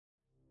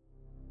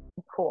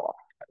Cool.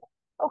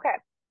 Okay.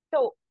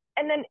 So,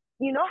 and then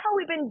you know how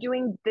we've been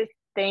doing this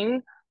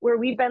thing where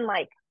we've been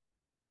like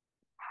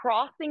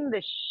crossing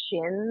the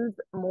shins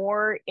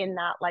more in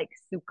that like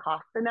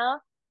Sukhasana,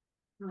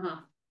 Uh-huh.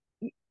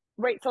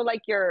 right? So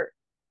like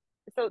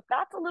so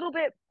that's a little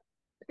bit,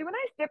 see when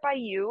I sit by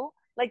you,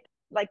 like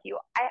you,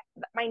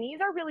 my knees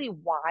are really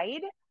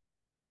wide.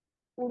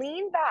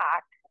 Lean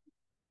back,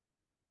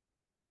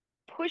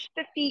 push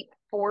the feet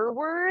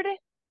forward.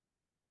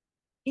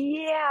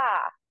 Yeah.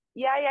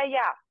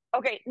 Yeah.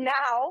 Okay,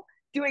 now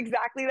do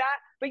exactly that,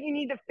 but you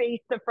need to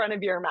face the front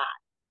of your mat.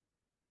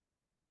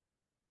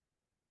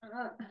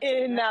 Uh-huh.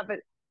 In that, but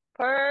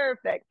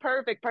perfect.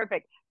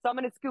 So I'm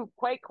going to scoop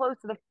quite close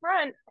to the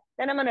front.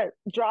 Then I'm going to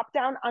drop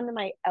down onto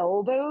my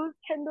elbows,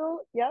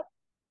 Kendall. Yep.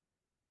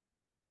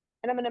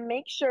 And I'm going to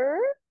make sure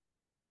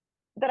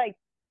that I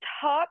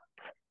tuck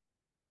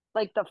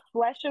like the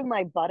flesh of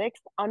my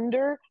buttocks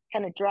under,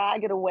 kind of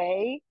drag it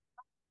away.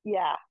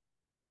 Yeah.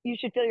 You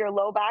should feel your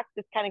low back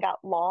just kind of got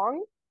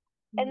long.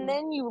 And Mhm.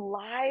 then you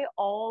lie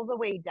all the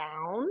way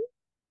down.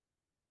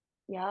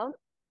 Yeah.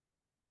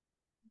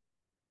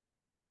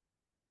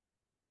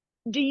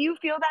 Do you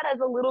feel that as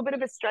a little bit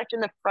of a stretch in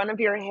the front of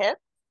your hip?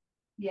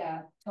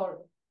 Yeah,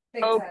 totally.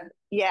 Big Oh, time.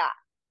 yeah.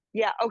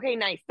 Yeah. Okay,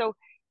 nice. So,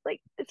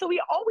 like, so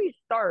we always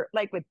start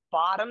like with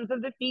bottoms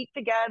of the feet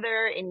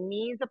together and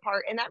knees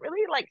apart, and that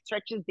really like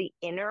stretches the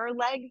inner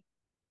leg.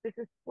 This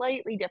is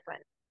slightly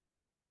different.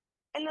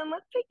 And then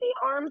let's take the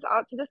arms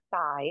out to the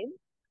side,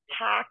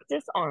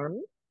 cactus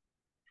arms.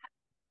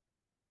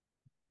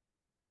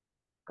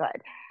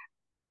 Good.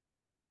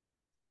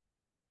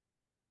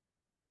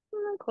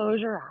 And then close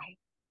your eyes.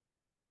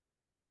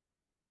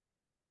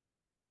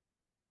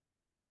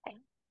 Okay.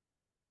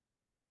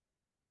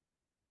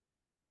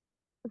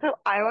 So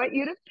I want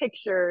you to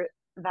picture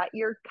that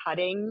you're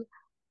cutting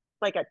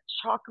like a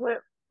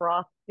chocolate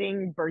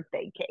frosting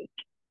birthday cake.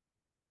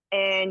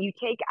 And you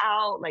take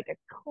out like a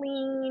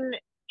clean,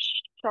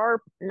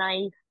 sharp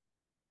knife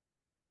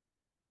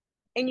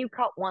and you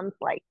cut one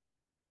slice.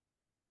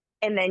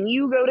 And then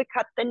you go to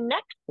cut the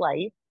next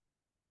slice,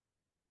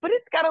 but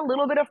it's got a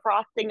little bit of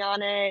frosting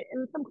on it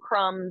and some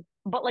crumbs,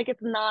 but like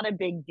it's not a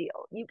big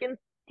deal. You can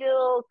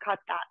still cut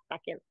that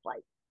second slice.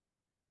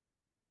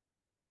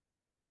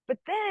 But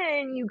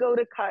then you go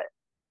to cut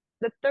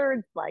the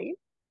third slice,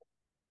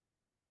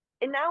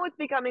 and now it's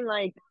becoming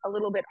like a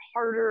little bit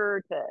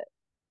harder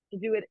to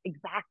do it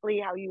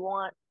exactly how you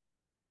want.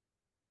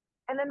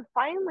 And then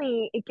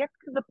finally, it gets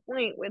to the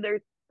point where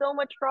there's so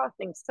much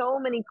frosting, so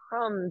many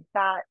crumbs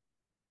that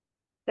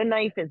the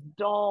knife is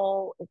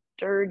dull, it's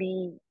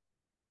dirty,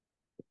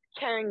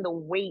 carrying the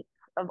weight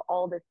of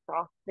all this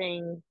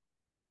frosting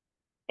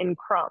and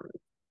crumbs.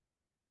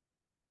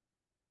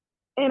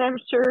 And I'm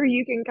sure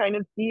you can kind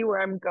of see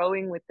where I'm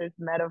going with this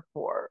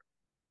metaphor,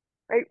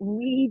 right?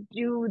 We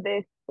do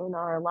this in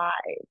our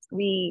lives.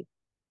 We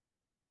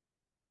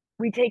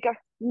take a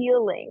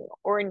feeling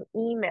or an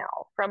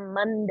email from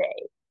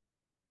Monday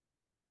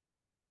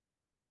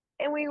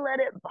and we let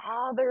it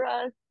bother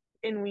us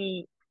and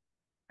we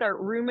start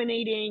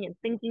ruminating and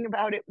thinking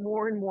about it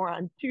more and more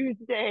on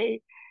Tuesday.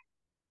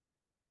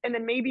 And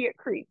then maybe it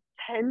creates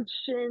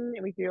tension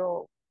and we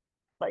feel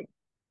like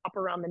up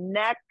around the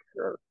neck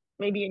or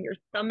maybe in your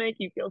stomach,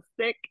 you feel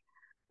sick,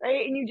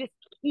 right? And you just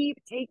keep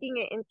taking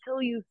it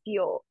until you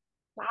feel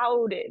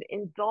clouded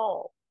and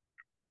dull.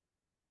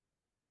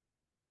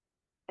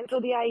 And so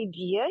the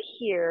idea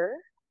here,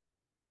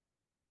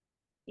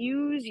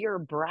 use your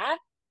breath.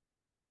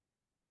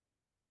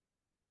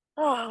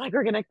 Oh, like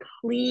we're going to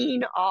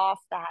clean off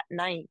that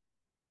night.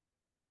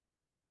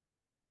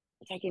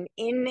 Take an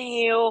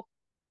inhale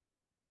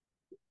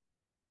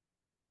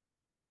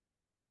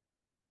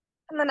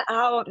and then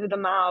out through the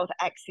mouth,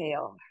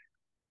 exhale.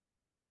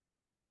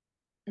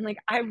 And like,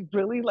 I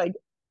really like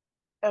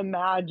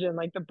imagine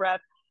like the breath,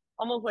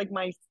 almost like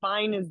my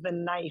spine is the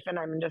knife and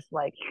I'm just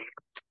like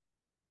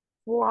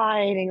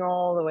sliding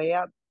all the way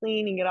up,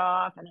 cleaning it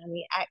off, and on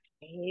the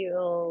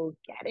exhale,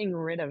 getting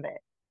rid of it.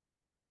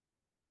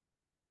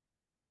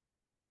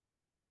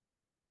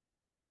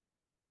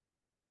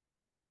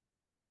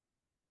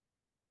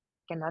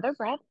 Take another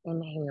breath,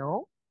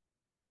 inhale,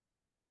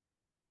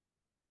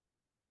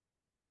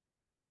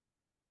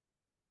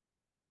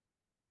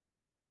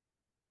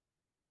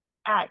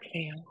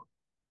 exhale.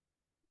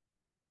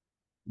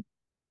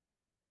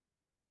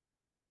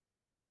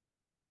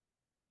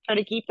 Try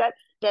to keep that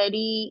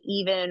steady,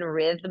 even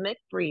rhythmic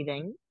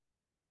breathing.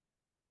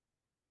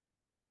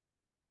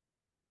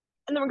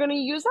 And then we're going to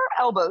use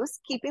our elbows,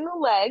 keeping the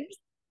legs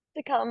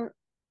to come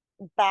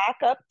back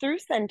up through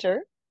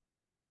center.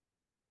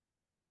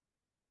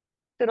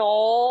 Sit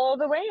all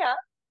the way up.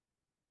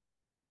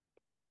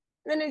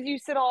 And then as you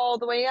sit all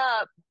the way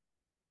up,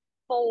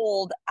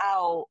 fold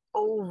out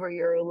over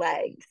your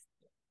legs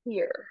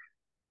here.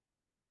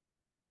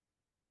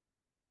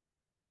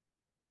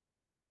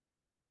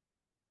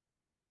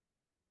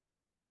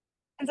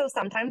 And so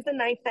sometimes the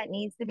knife that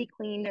needs to be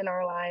cleaned in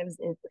our lives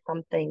is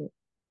something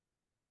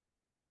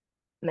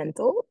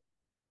mental.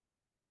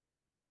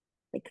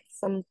 like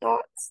some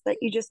thoughts that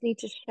you just need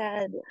to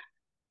shed.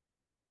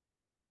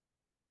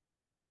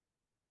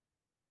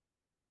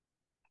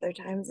 Other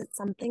times it's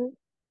something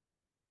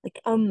like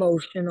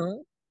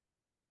emotional.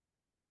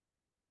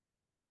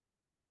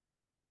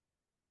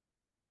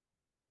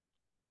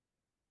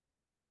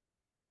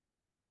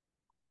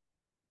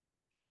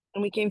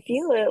 And we can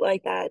feel it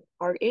like that,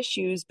 our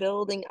issues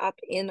building up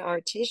in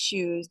our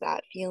tissues,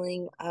 that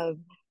feeling of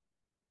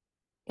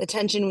the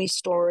tension we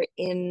store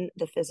in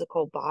the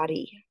physical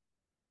body.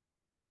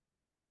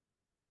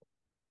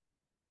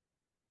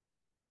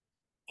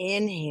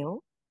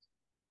 Inhale,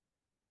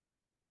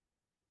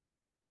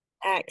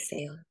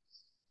 exhale.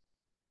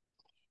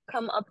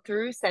 Come up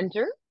through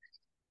center,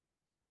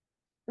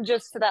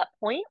 just to that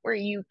point where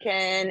you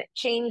can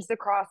change the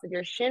cross of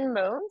your shin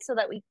bone so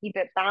that we keep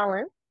it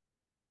balanced.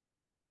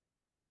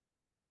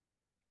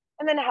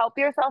 And then help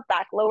yourself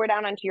back, lower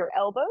down onto your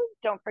elbows.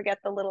 Don't forget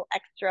the little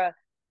extra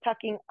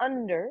tucking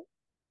under,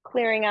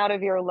 clearing out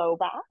of your low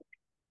back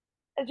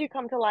as you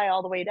come to lie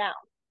all the way down.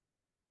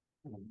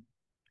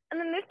 And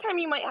then this time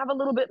you might have a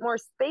little bit more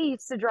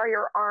space to draw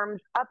your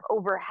arms up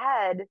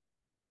overhead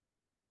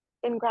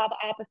and grab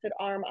opposite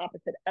arm,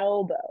 opposite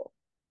elbow.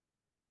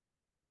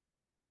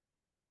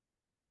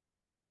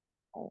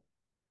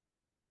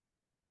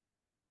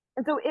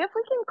 And so if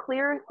we can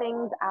clear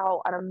things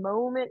out on a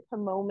moment to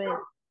moment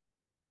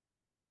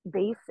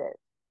basis,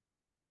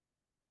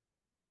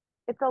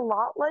 it's a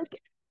lot like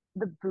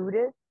the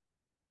Buddhist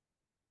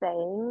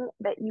saying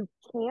that you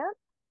can't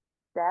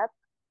step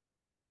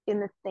in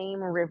the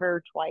same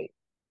river twice.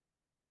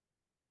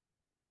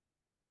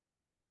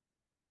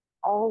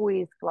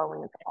 Always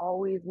flowing, it's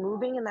always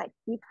moving, and that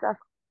keeps us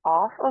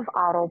off of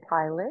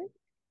autopilot.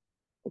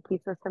 It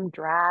keeps us from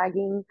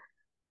dragging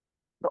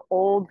the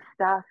old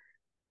stuff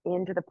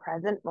into the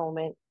present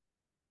moment.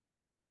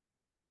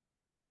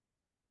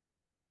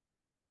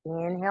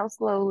 Inhale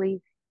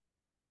slowly.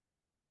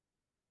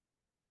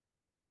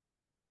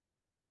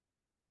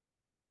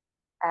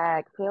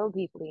 Exhale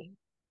deeply.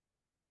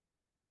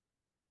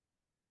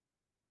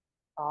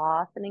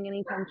 Softening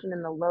any tension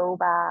in the low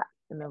back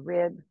and the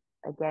ribs.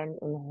 Again,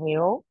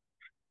 inhale.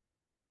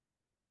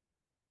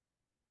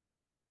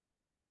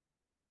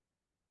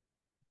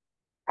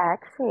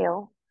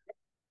 Exhale.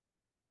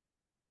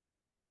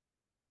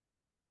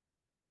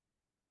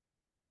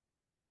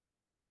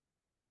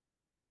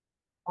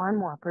 One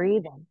more.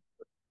 Breathe in.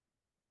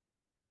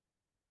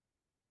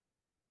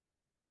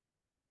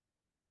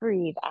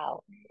 Breathe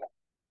out.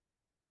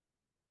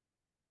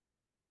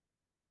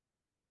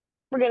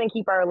 We're going to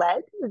keep our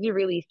legs as you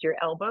release your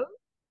elbows.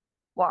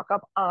 Walk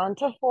up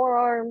onto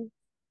forearms.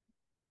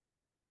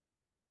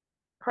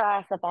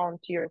 Press up onto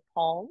your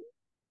palms.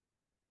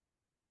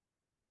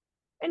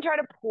 And try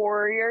to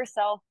pour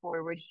yourself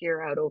forward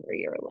here out over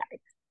your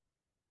legs.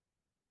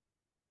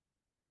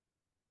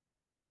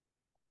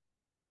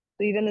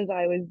 So even as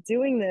I was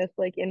doing this,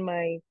 like in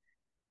my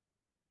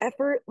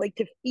effort, like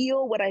to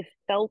feel what I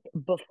felt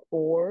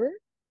before,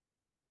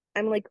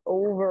 I'm like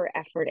over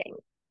efforting.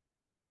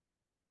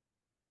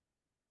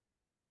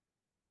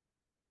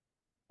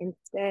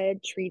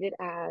 Instead, treat it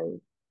as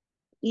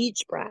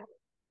each breath,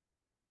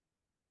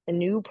 a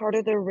new part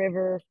of the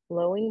river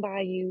flowing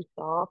by you,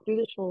 soft through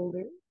the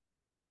shoulders.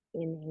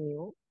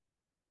 Inhale.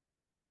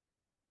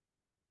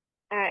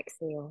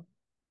 Exhale.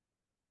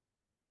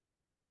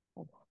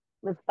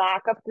 Lift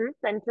back up through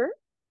center.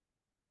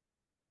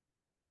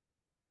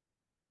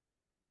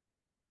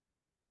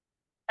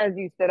 As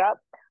you sit up,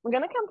 we're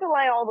going to come to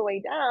lie all the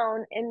way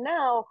down. And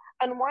now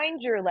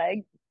unwind your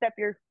legs, step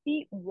your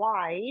feet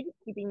wide,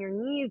 keeping your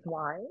knees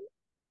wide,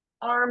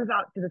 arms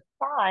out to the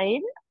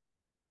side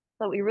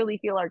so we really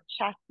feel our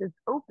chest is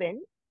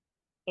open.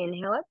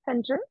 Inhale at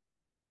center.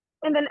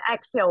 And then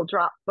exhale,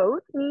 drop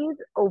both knees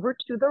over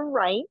to the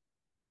right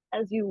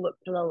as you look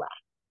to the left.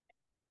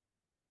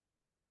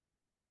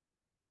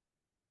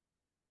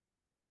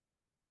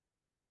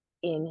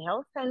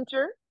 Inhale,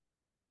 center.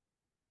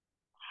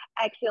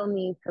 Exhale,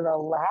 knees to the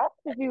left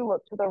as you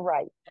look to the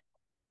right.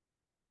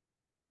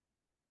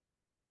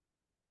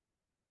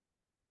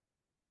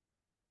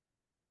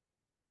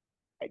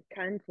 And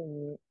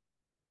continue.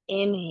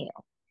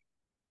 Inhale.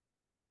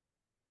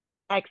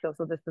 Exhale.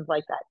 So this is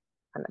like that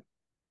kind of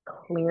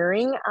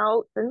clearing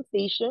out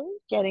sensation,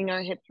 getting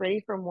our hips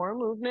ready for more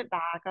movement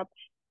back up.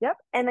 Yep.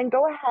 And then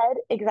go ahead,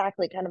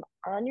 exactly, kind of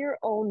on your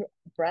own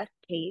breath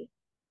pace.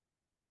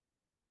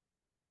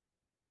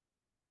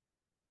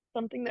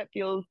 Something that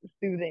feels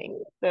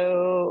soothing.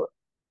 So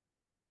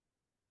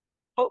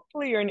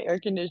hopefully you're in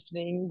air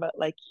conditioning, but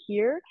like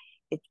here,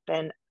 it's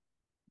been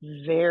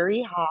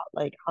very hot,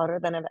 like hotter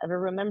than I've ever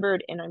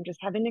remembered. And I'm just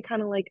having to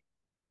kind of like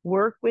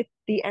work with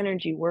the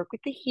energy, work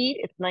with the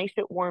heat. It's nice,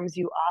 it warms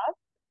you up,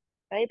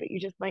 right? But you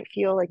just might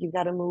feel like you've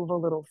got to move a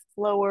little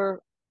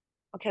slower.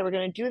 Okay, we're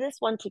going to do this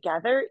one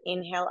together.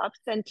 Inhale up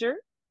center.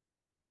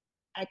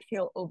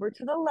 Exhale over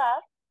to the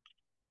left.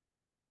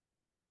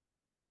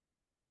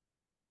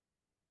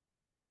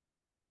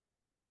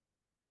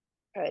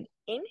 Good.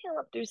 Inhale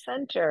up through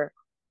center.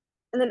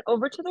 And then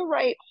over to the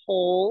right,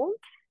 hold.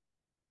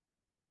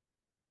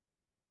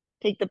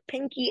 Take the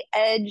pinky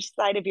edge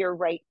side of your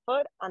right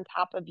foot on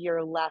top of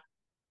your left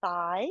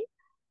thigh,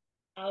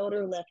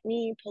 outer left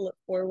knee, pull it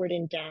forward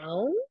and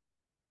down,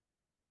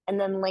 and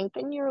then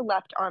lengthen your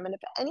left arm. And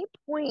if at any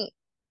point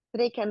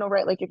today, Kendall,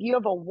 right, like if you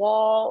have a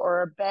wall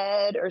or a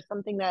bed or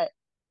something that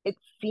it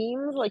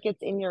seems like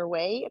it's in your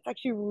way, it's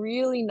actually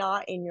really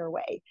not in your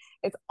way.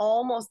 It's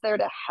almost there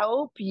to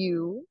help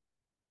you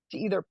to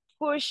either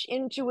push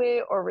into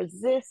it or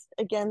resist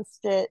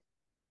against it.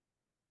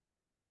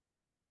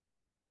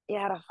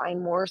 Yeah, to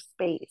find more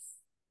space.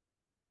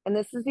 And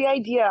this is the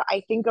idea,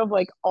 I think of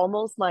like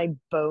almost my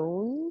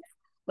bones,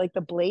 like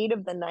the blade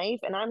of the knife,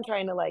 and I'm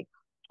trying to like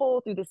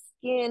pull through the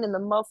skin and the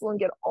muscle and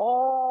get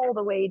all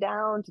the way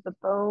down to the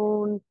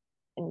bone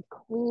and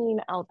clean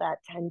out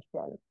that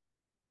tension.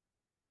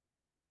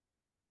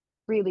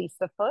 Release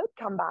the foot,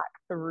 come back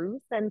through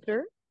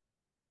center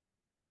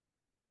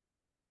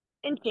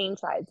and change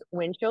sides.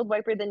 Windshield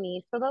wiper the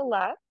knees to the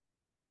left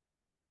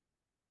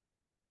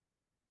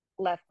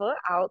foot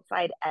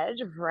outside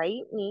edge of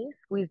right knee,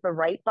 squeeze the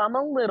right thumb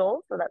a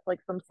little, so that's like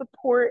some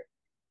support,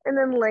 and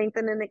then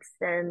lengthen and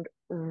extend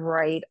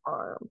right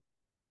arm.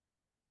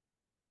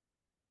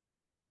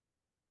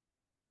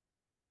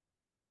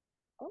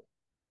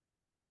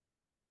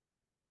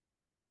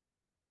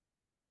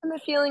 And the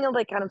feeling of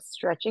like kind of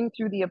stretching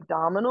through the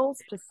abdominals,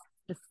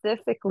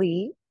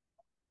 specifically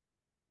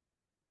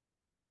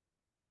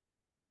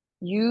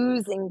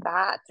using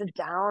that to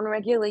down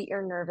regulate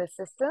your nervous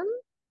system,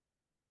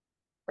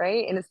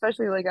 right? And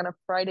especially like on a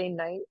Friday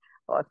night,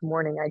 well, it's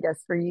morning, I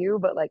guess, for you,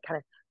 but like kind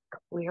of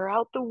clear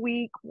out the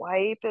week,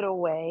 wipe it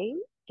away,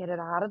 get it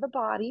out of the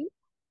body,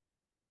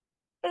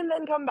 and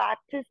then come back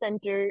to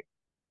center,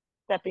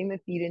 stepping the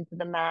feet into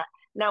the mat.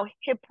 Now,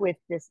 hip width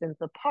distance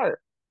apart.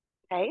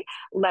 Okay.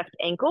 Left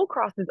ankle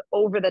crosses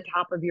over the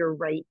top of your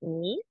right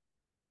knee.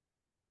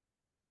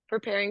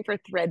 Preparing for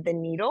thread the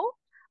needle.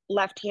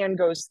 Left hand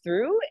goes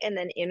through and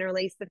then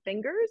interlace the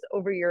fingers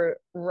over your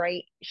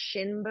right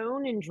shin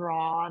bone and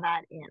draw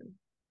that in.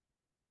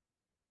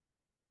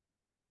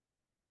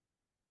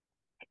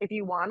 If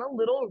you want a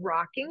little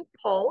rocking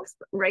pulse,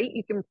 right,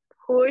 you can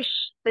push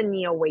the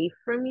knee away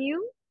from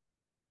you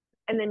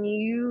and then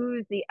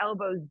use the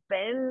elbows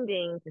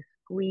bending to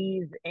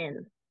squeeze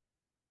in.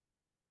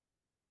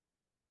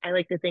 I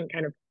like to think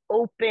kind of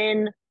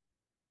open,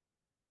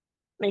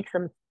 make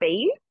some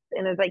space.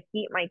 And as I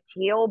keep my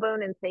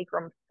tailbone and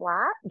sacrum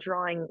flat,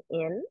 drawing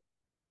in.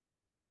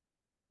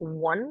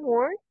 One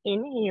more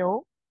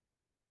inhale.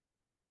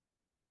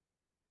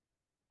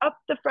 Up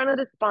the front of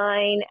the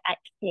spine,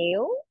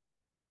 exhale.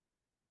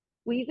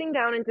 Squeezing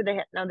down into the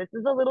hip. Now this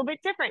is a little bit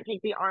different.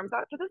 Take the arms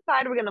out to the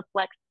side. We're gonna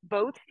flex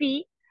both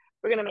feet.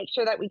 We're gonna make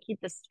sure that we keep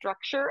the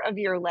structure of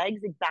your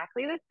legs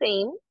exactly the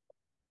same.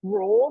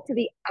 Roll to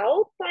the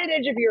outside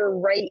edge of your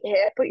right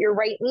hip. Put your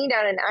right knee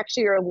down and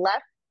actually your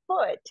left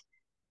foot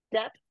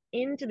steps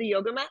into the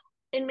yoga mat.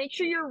 And make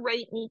sure your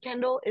right knee,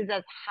 Kendall, is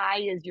as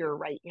high as your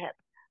right hip.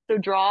 So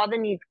draw the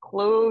knees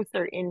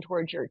closer in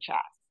towards your chest.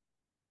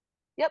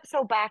 Yep,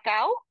 so back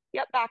out.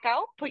 Yep, back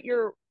out. Put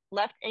your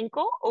left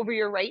ankle over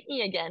your right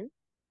knee again.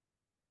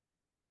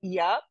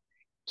 Yep.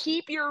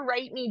 Keep your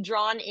right knee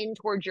drawn in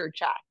towards your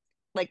chest,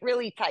 like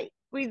really tight.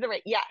 Squeeze the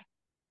right, yes.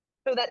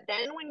 So that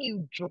then when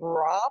you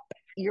drop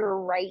your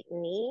right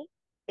knee,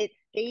 it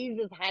stays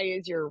as high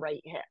as your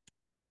right hip.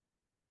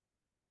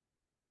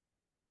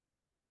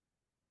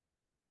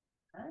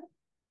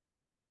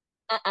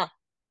 Uh-uh.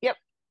 Yep.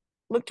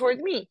 Look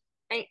towards me.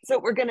 Right. So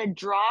we're gonna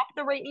drop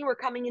the right knee. We're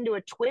coming into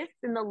a twist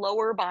in the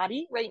lower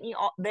body. Right knee.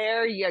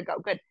 There you go.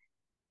 Good.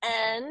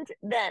 And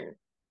then,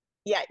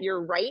 yeah,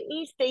 your right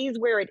knee stays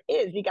where it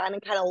is. You gotta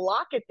kind of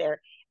lock it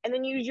there. And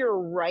then use your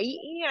right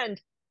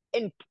hand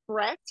and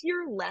press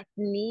your left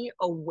knee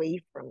away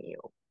from you.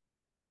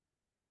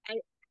 I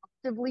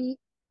actively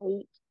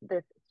hate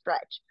this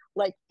stretch.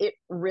 Like it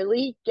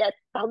really gets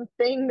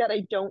something that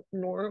I don't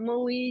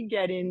normally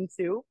get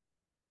into.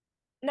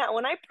 Now,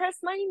 when I press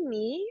my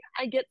knee,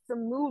 I get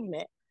some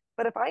movement.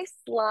 But if I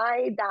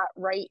slide that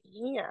right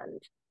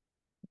hand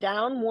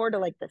down more to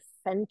like the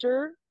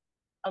center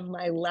of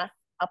my left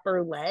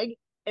upper leg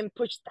and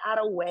push that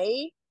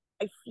away,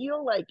 I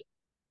feel like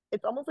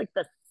it's almost like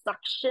the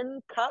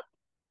suction cup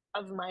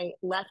of my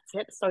left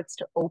hip starts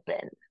to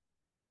open.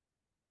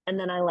 And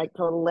then I like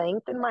to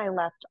lengthen my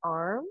left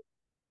arm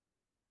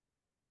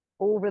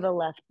over the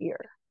left ear.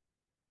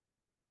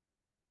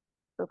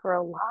 So for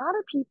a lot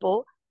of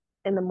people,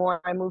 and the more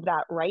I move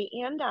that right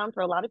hand down,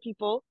 for a lot of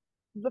people,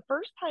 the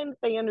first time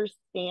they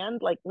understand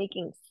like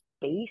making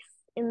space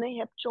in the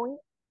hip joint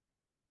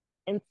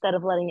instead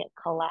of letting it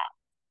collapse.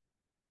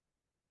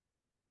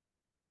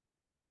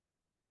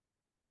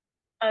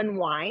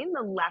 Unwind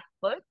the left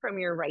foot from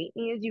your right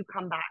knee as you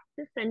come back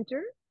to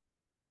center.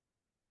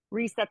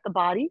 Reset the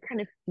body, kind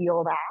of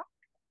feel that.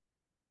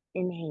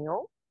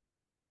 Inhale.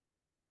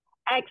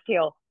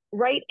 Exhale.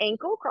 Right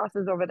ankle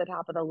crosses over the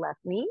top of the left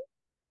knee.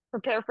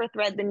 Prepare for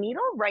thread the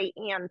needle. Right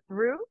hand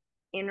through.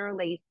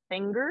 Interlace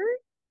fingers.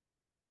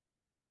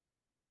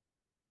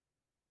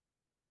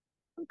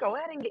 Go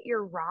ahead and get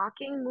your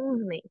rocking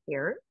movement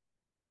here.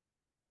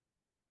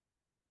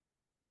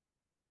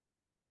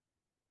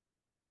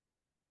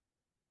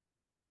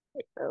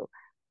 So,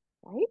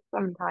 right,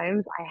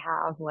 sometimes I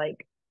have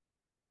like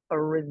a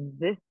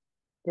resistance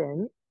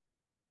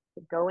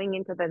to going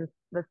into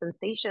the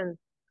sensations,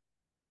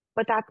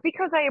 but that's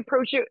because I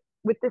approach it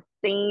with the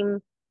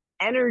same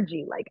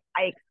energy. Like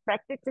I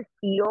expect it to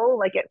feel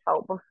like it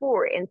felt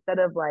before instead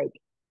of like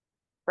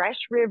fresh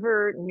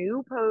river,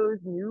 new pose,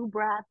 new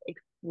breath,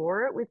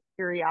 explore it with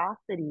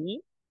curiosity.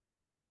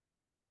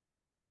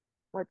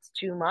 What's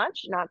too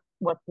much, not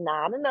what's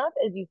not enough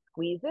as you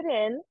squeeze it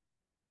in.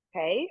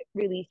 Okay,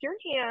 release your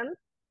hands.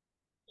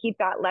 Keep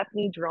that left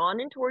knee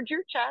drawn in towards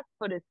your chest,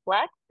 foot is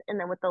flexed, and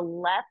then with the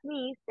left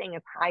knee staying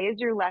as high as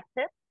your left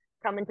hip,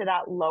 come into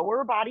that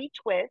lower body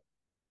twist,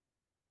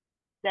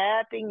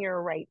 stepping your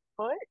right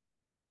foot.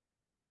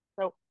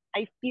 So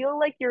I feel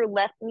like your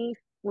left knee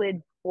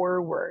slid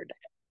forward.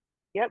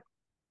 Yep.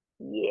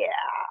 Yeah,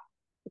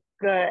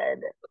 good.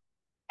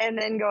 And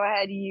then go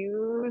ahead,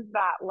 use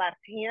that left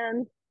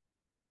hand,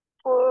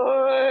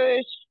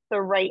 push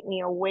the right knee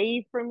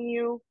away from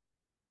you.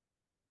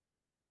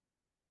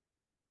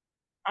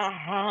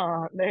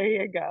 Uh-huh, there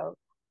you go.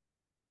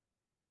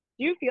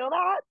 Do you feel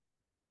that?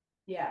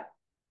 Yeah.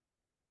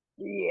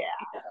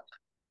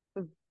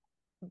 Yeah,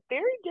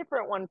 very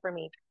different one for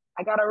me.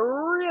 I got to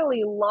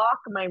really lock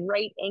my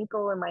right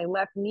ankle and my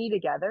left knee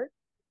together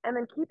and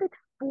then keep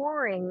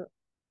exploring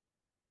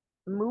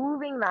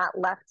moving that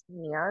left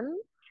hand.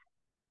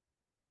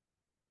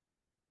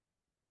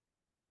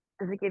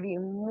 Does it give you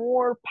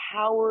more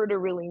power to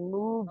really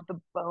move the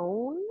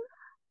bone?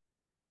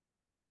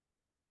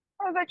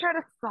 As I try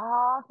to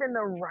soften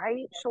the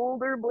right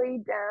shoulder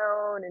blade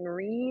down and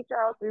reach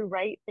out through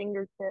right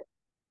fingertip.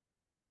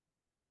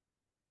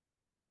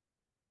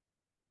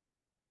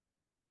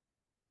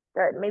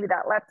 Good. Maybe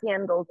that left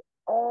hand goes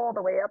all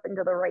the way up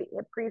into the right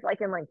hip crease. I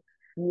can like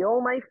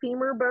feel my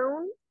femur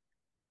bone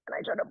and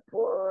I try to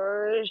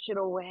push it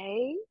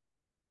away.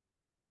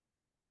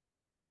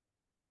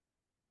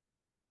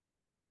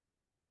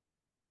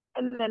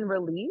 And then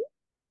release.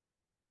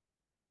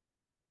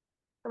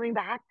 Coming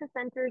back to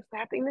center,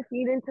 stepping the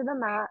feet into the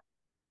mat.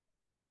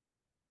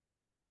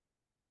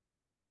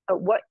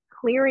 What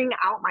clearing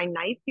out my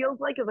knife feels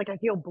like is like I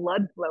feel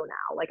blood flow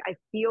now. Like I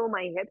feel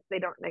my hips, they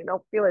don't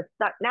feel as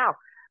stuck. Now,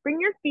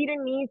 bring your feet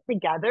and knees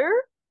together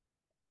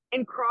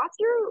and cross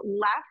your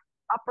left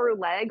upper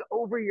leg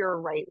over your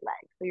right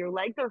leg. So your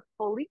legs are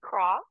fully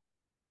crossed.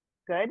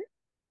 Good.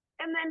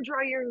 And then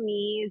draw your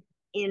knees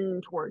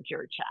in towards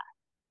your chest.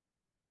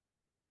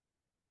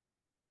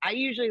 I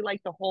usually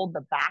like to hold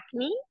the back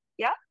knee.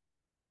 Yep.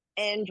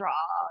 And draw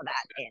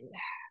that in.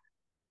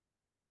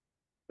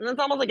 And it's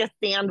almost like a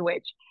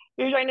sandwich.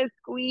 You're trying to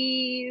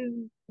squeeze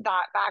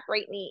that back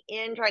right knee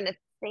in, trying to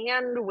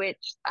sandwich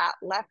that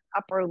left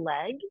upper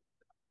leg.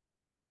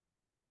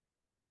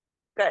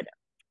 Good.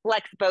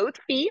 Flex both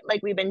feet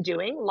like we've been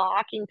doing,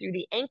 locking through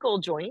the ankle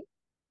joint,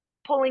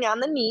 pulling on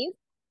the knees.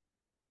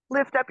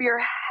 Lift up your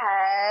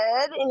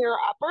head and your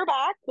upper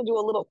back. So do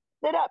a little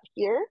sit up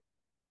here.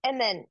 And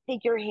then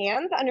take your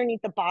hands underneath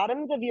the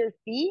bottoms of your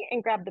feet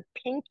and grab the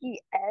pinky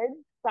edge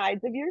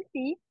sides of your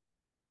feet.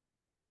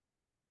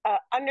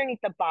 Underneath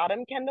the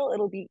bottom, Kendall,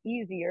 it'll be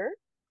easier.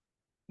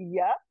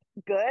 Yep,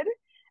 good.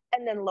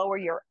 And then lower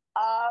your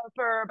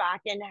upper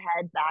back and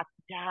head back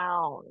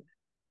down.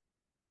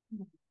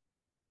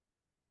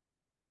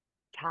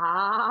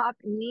 Top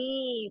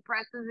knee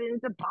presses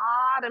into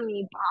bottom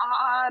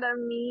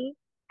knee.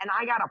 And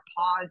I got to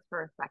pause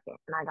for a second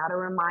and I got to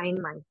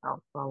remind myself,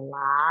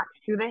 relax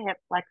through the hip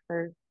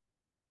flexors,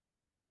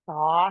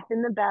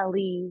 soften the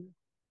belly.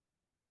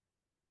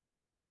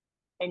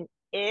 And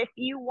if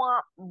you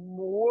want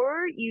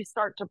more, you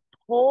start to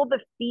pull the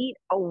feet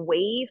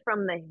away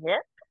from the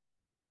hip.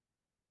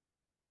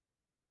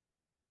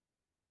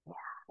 Yeah.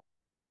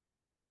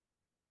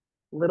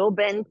 Little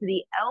bend to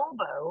the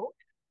elbow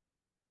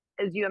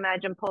as you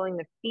imagine pulling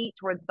the feet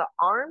towards the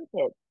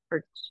armpits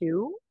for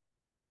 2.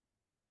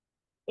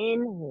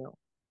 Inhale.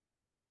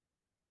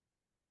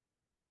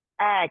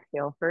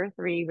 Exhale for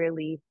 3.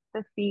 Release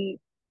the feet.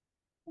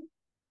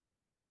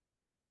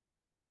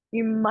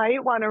 You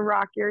might want to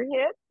rock your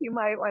hips. You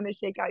might want to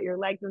shake out your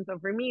legs. And so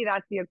for me,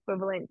 that's the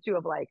equivalent too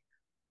of like,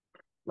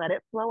 let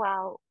it flow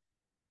out.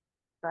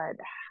 Good.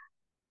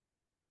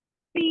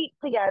 Feet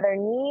together,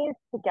 knees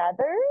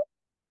together,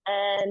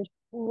 and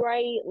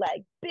right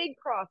leg. Big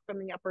cross from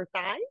the upper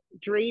thigh,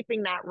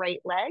 draping that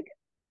right leg.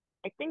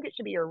 I think it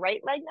should be your right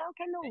leg now,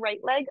 Kendall. Right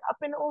leg up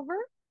and over.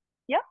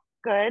 Yep,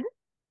 good.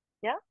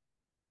 Yep.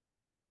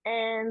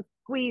 And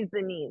squeeze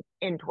the knees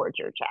in towards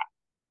your chest.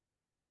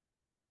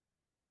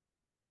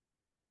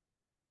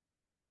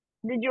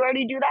 Did you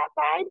already do that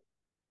side?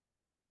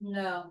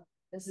 No,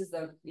 this is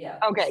yeah.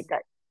 Okay,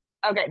 good.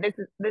 Okay,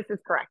 this is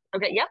correct.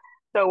 Okay, yep.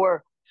 So we're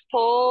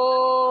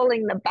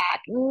pulling the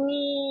back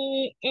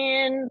knee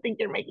in. Think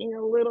you're making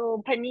a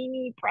little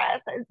panini press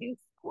as you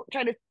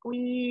try to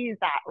squeeze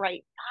that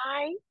right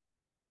thigh.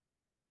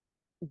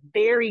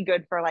 Very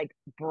good for like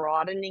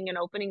broadening and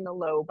opening the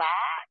low back.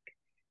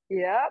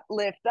 Yep,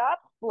 lift up,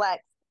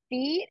 flex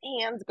feet.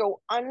 Hands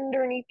go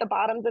underneath the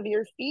bottoms of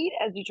your feet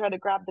as you try to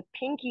grab the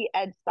pinky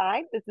edge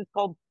side. This is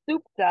called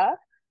Supta.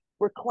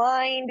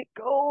 Reclined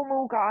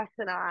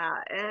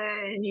Gomukhasana.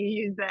 And you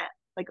use that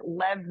like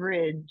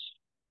leverage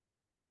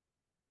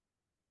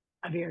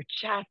of your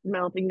chest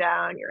melting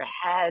down, your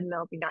head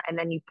melting down. And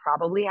then you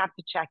probably have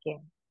to check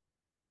in.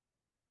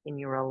 And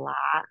you relax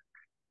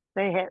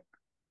the hips,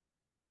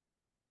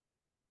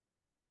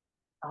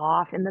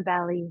 off in the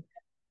belly.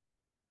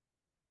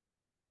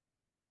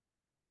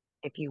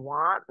 If you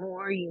want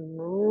more, you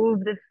move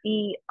the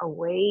feet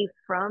away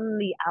from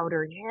the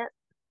outer hip.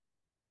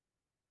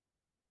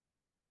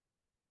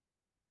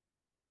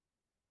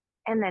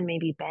 And then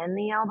maybe bend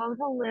the elbows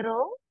a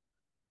little.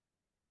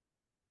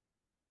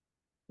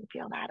 You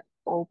feel that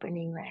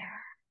opening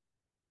there.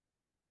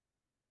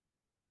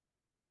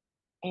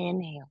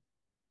 Inhale.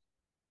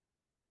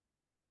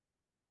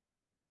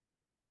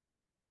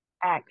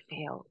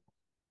 Exhale.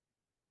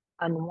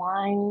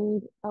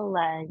 Unwind the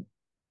leg.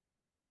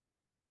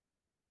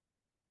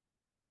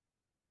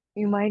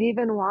 You might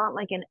even want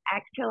like an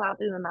exhale out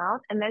through the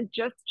mouth and then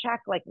just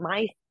check like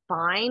my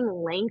spine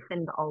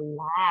lengthened a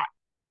lot.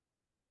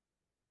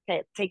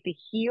 Okay, take the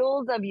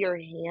heels of your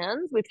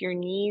hands with your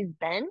knees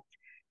bent.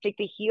 Take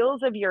the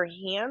heels of your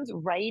hands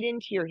right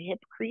into your hip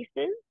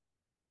creases.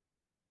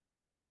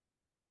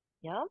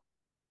 Yeah.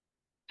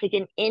 Take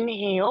an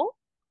inhale.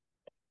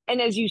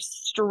 And as you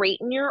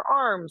straighten your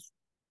arms,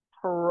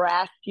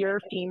 press your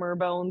femur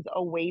bones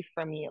away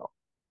from you.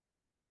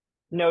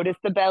 Notice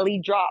the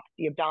belly drops,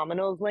 the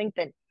abdominals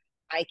lengthen.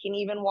 I can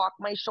even walk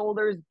my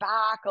shoulders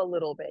back a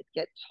little bit,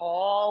 get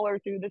taller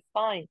through the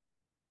spine.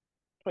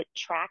 Put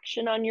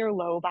traction on your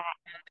low back.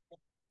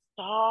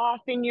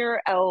 Soften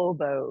your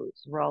elbows.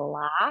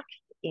 Relax.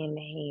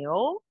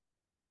 Inhale.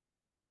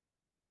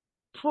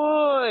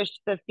 Push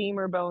the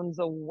femur bones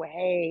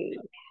away.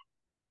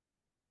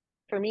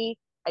 For me,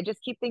 I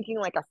just keep thinking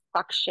like a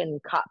suction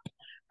cup.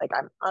 Like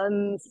I'm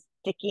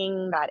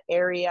unsticking that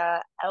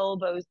area.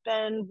 Elbows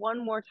bend.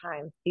 One more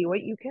time. See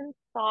what you can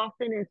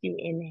soften as you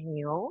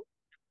inhale.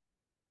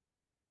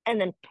 And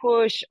then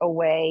push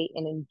away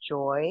and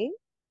enjoy.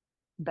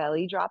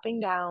 Belly dropping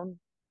down.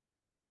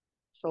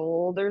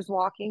 Shoulders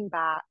walking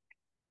back.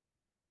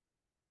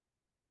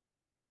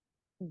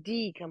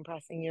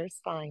 Decompressing your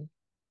spine.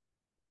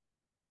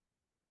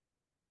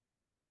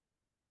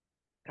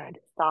 Good.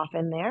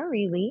 Soften there,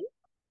 release.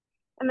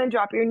 And then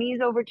drop your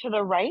knees over to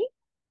the right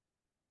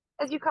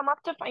as you come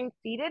up to find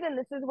seated. And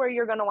this is where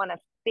you're going to want to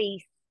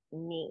face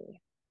me.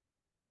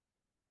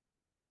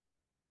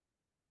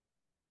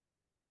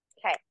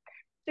 Okay.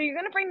 So you're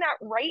going to bring that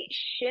right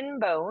shin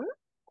bone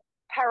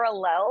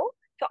parallel.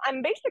 So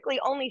I'm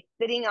basically only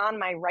sitting on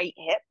my right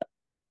hip.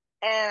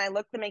 And I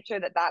look to make sure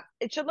that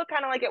it should look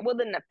kind of like it would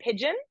in a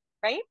pigeon,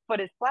 right? Foot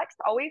is flexed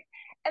always.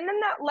 And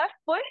then that left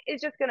foot is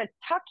just going to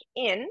tuck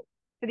in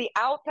to the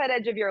outside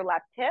edge of your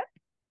left hip.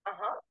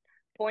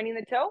 Pointing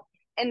the toe.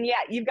 And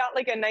yeah, you've got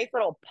like a nice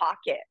little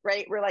pocket,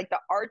 right? Where like the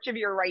arch of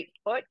your right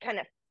foot kind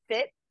of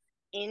fits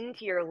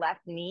into your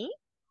left knee.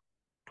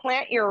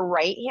 Plant your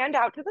right hand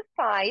out to the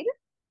side,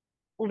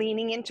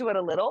 leaning into it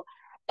a little.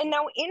 And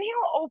now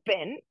inhale,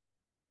 open,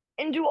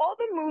 and do all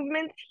the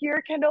movements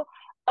here, Kendall,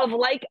 of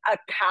like a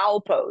cow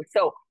pose.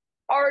 So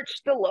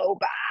arch the low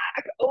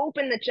back,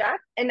 open the chest,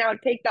 and now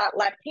take that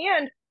left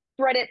hand,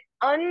 thread it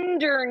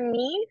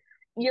underneath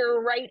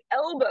your right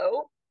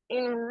elbow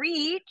and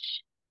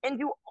reach and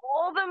do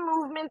all the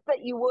movements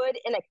that you would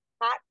in a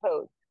cat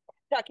pose.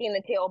 Tucking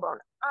the tailbone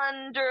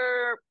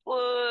under,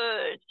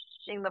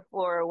 pushing the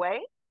floor away.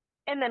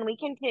 And then we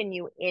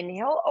continue.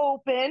 Inhale,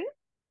 open.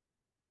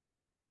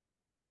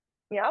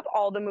 Yep,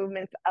 all the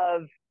movements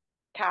of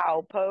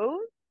cow pose.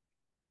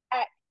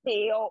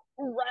 Exhale,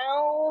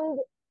 round,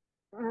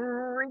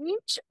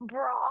 reach,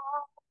 broad.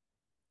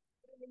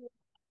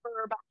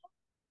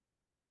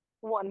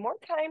 One more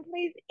time,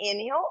 please.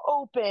 Inhale,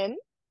 open.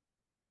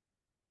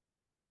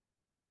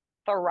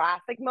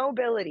 Thoracic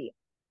mobility.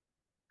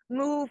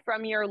 Move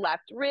from your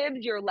left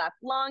ribs, your left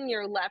lung,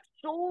 your left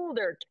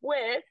shoulder,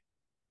 twist.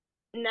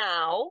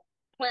 Now,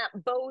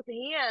 plant both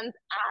hands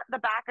at the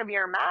back of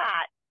your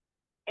mat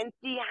and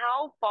see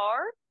how far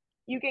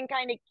you can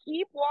kind of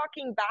keep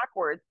walking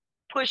backwards.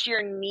 Push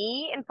your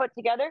knee and foot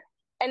together.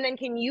 And then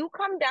can you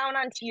come down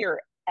onto your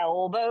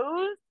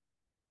elbows?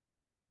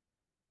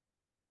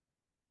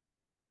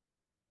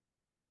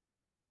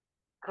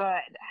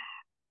 Good.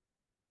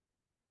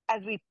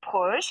 As we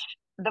push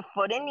the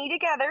foot and knee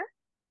together,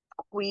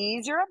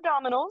 squeeze your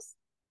abdominals.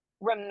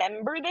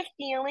 Remember the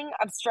feeling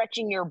of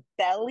stretching your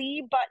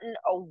belly button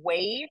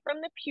away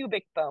from the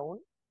pubic bone.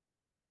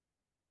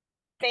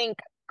 Think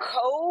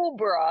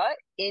cobra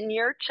in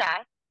your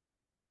chest.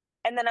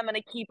 And then I'm going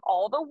to keep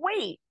all the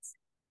weight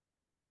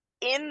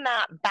in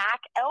that back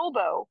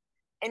elbow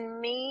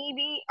and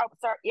maybe,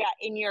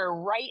 in your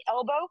right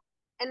elbow.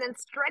 And then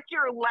stretch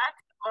your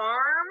left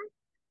arm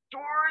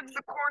towards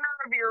the corner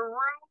of your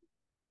room.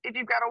 If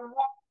you've got a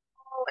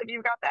wall, if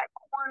you've got that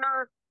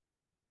corner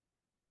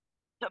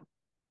to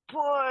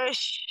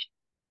push.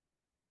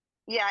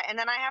 Yeah, and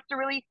then I have to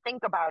really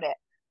think about it.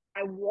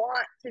 I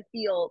want to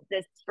feel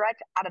this stretch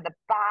out of the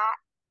back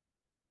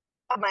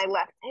of my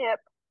left hip.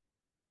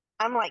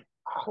 I'm like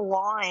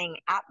clawing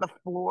at the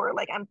floor,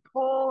 like I'm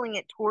pulling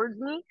it towards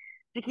me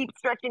to keep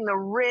stretching the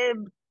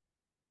ribs.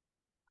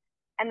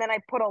 And then I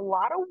put a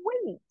lot of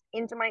weight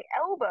into my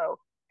elbow.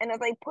 And as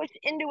I push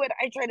into it,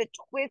 I try to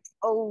twist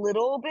a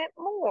little bit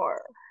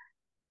more.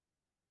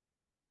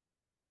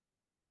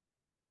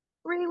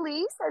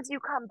 Release as you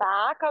come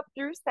back up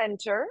through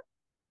center.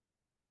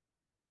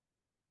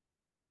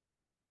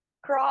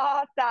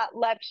 Cross that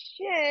left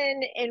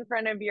shin in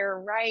front of your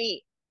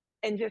right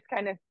and just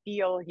kind of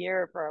feel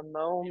here for a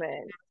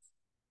moment.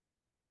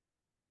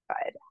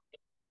 Good.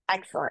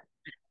 Excellent.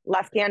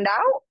 Left hand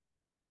out.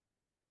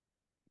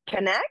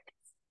 Connect.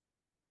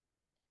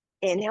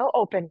 Inhale,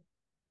 open.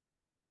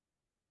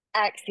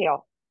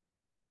 Exhale.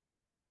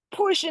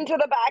 Push into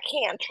the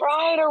backhand.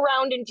 Try to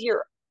round into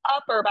your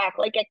upper back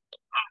like a cat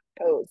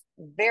pose.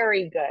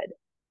 Very good.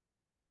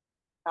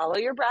 Follow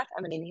your breath.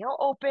 I'm going to inhale,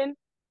 open.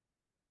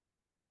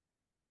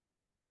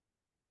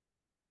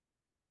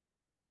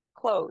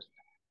 Close.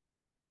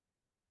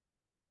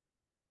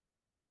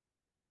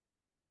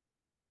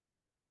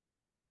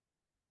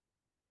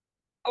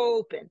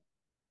 Open.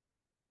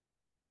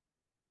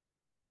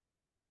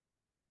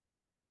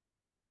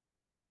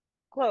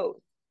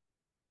 Close.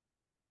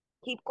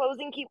 Keep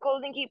closing, keep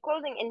closing, keep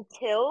closing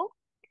until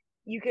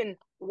you can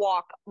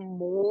walk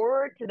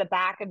more to the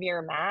back of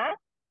your mat.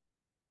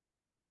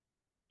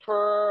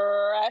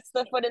 Press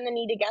the foot and the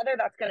knee together.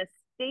 That's going to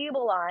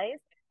stabilize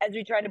as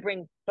we try to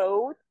bring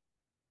both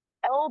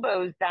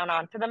elbows down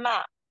onto the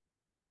mat.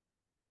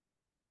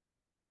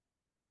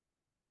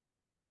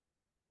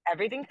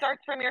 Everything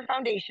starts from your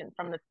foundation,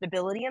 from the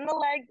stability in the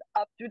legs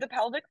up through the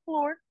pelvic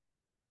floor.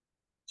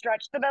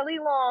 Stretch the belly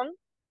long.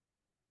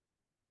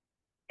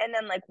 And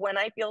then like when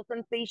I feel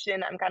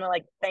sensation, I'm kind of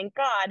like, thank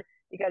God,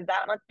 because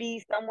that must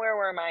be somewhere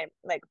where my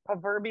like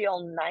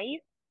proverbial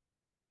knife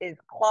is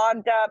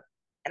clogged up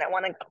and I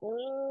want to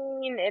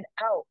clean it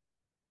out.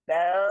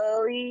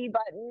 Belly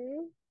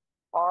button,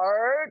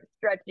 hard,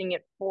 stretching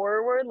it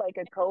forward like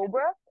a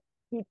cobra.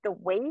 Keep the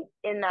weight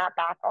in that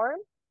back arm.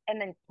 And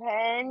then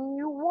can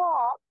you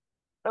walk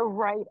the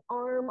right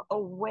arm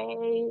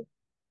away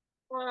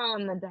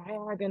from the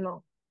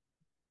diagonal?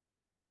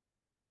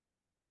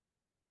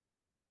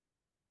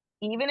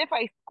 Even if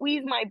I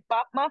squeeze my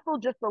butt muscle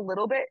just a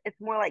little bit, it's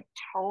more like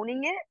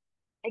toning it.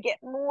 I get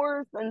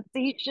more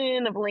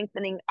sensation of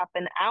lengthening up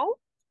and out.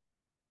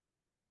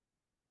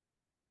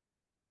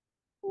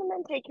 And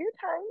then take your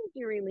time as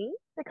you release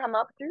to come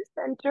up through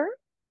center.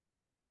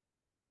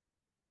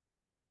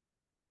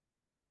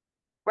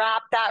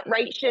 Wrap that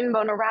right shin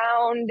bone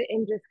around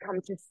and just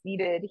come to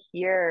seated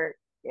here.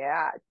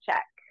 Yeah,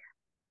 check.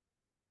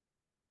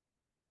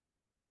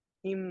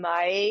 You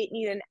might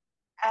need an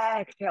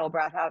exhale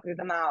breath out through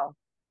the mouth.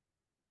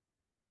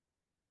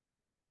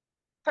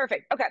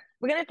 Perfect. Okay,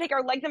 we're gonna take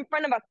our legs in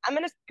front of us. I'm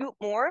gonna scoot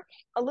more,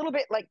 a little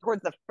bit like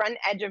towards the front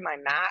edge of my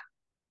mat.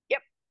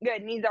 Yep,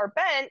 good. Knees are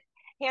bent,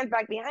 hands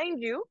back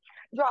behind you.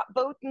 Drop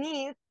both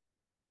knees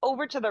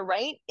over to the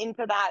right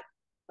into that.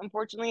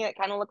 Unfortunately, it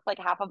kind of looks like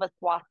half of a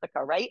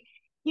swastika, right?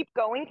 Keep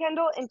going,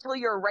 Kendall, until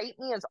your right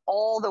knee is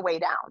all the way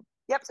down.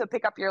 Yep, so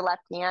pick up your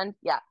left hand.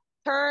 Yeah,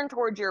 turn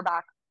towards your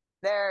back.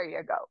 There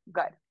you go.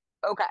 Good.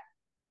 Okay.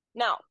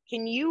 Now,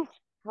 can you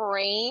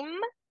frame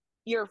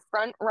your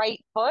front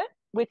right foot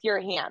with your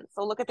hand?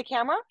 So look at the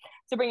camera.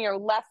 So bring your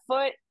left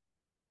foot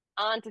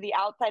onto the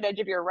outside edge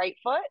of your right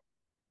foot.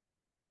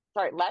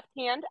 Sorry, left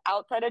hand,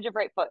 outside edge of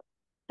right foot.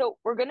 So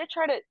we're going to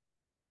try to,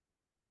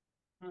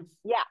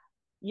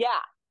 yeah,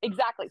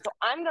 exactly. So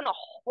I'm going to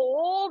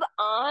hold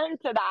on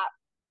to that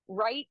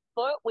right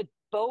foot with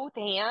both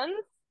hands.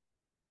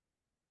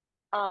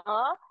 And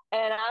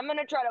I'm going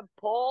to try to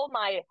pull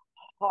my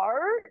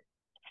heart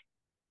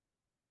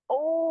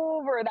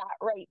over that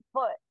right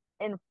foot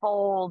and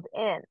fold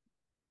in.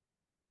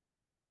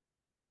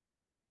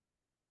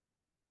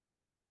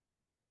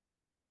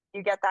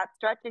 You get that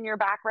stretch in your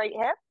back right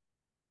hip?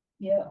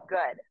 Yeah.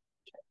 Good.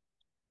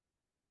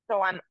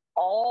 So I'm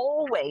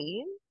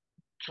always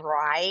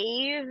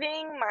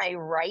driving my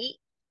right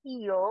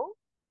heel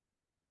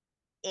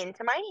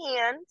into my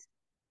hand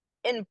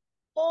and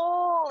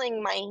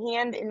pulling my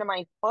hand into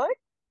my foot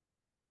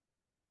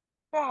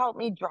to help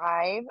me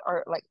drive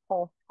or like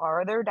pull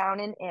farther down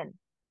and in.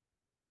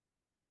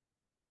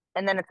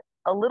 And then it's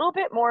a little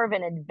bit more of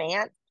an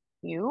advanced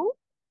cue,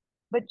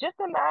 but just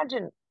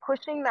imagine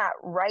pushing that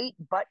right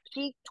butt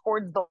cheek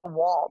towards the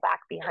wall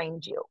back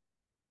behind you.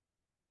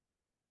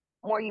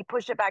 More you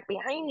push it back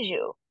behind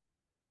you,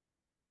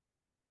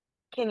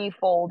 can you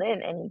fold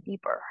in any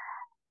deeper?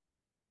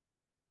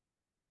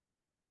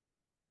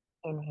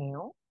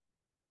 Inhale.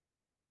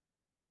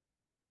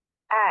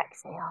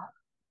 Exhale.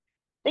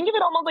 Think of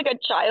it almost like a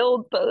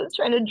child pose,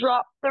 trying to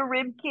drop the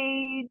rib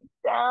cage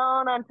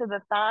down onto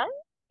the thigh.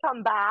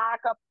 Come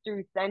back up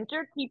through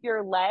center. Keep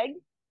your legs.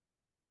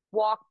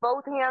 Walk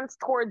both hands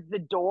towards the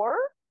door.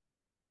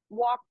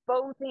 Walk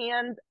both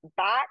hands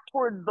back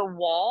towards the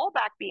wall,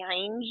 back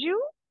behind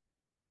you.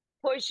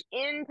 Push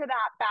into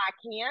that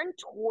backhand,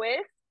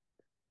 twist,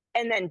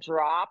 and then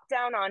drop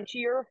down onto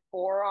your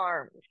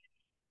forearms.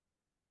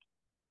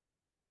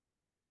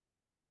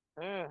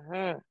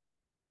 Mm-hmm.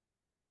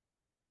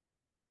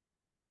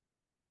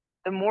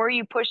 The more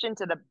you push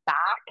into the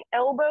back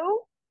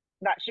elbow,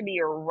 that should be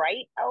your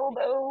right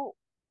elbow,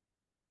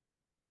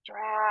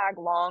 drag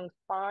long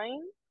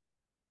spine.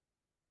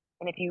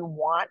 And if you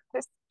want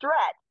to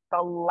stretch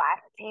the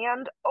left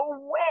hand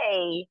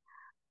away,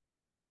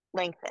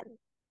 lengthen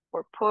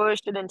or push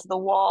it into the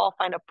wall,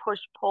 find a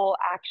push-pull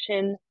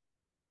action.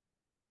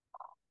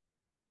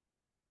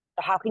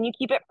 So how can you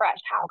keep it fresh?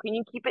 How can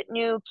you keep it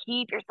new?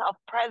 Keep yourself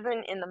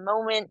present in the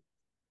moment.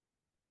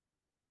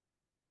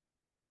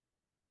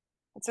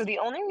 So the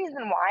only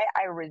reason why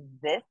I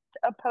resist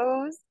a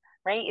pose,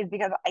 right, is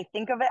because I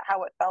think of it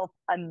how it felt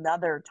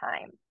another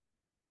time.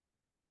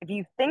 If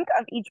you think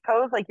of each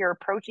pose like you're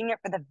approaching it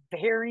for the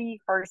very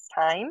first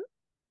time,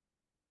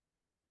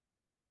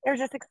 you're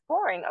just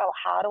exploring, oh,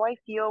 how do I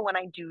feel when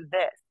I do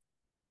this?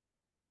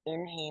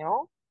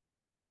 Inhale.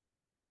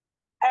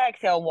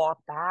 Exhale, walk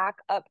back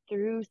up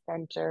through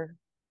center.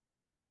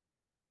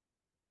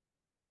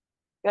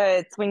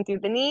 Good. Swing through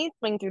the knees,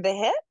 swing through the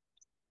hips.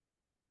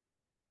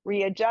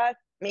 Readjust.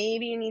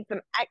 Maybe you need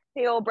some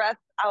exhale breaths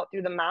out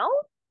through the mouth.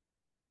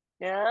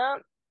 Yeah.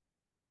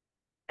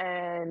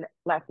 And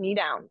left knee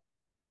down.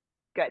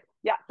 Good.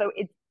 Yeah. So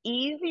it's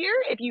easier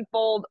if you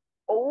fold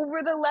over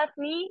the left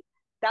knee.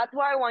 That's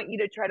why I want you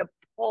to try to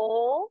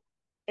pull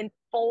and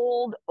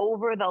fold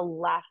over the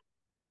left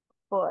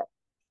foot.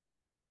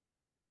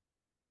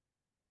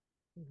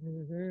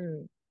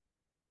 Mm-hmm.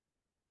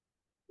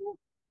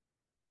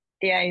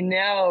 Yeah, I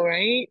know,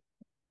 right?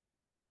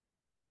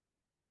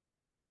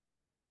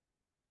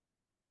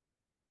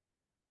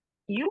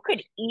 You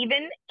could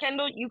even,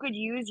 Kendall, you could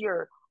use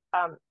your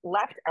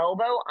left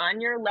elbow on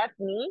your left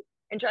knee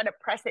and try to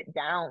press it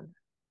down.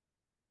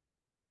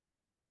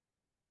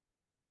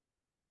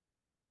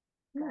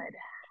 Good.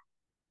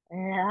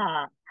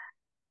 Yeah.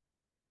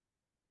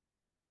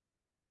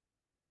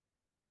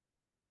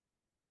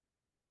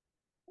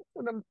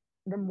 So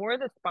the more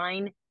the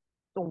spine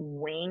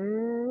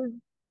swings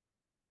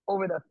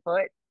over the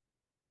foot,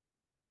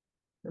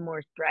 the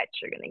more stretch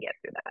you're going to get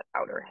through that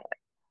outer hip.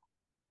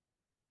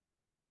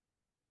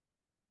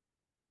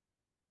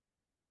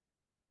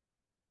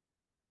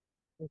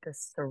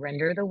 Just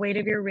surrender the weight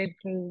of your rib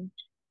cage.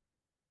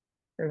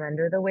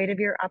 Surrender the weight of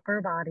your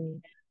upper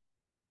body.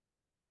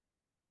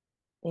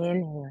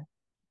 Inhale.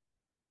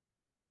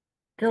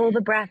 Fill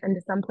the breath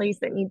into some place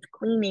that needs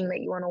cleaning,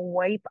 that you want to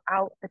wipe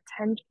out the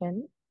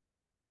tension.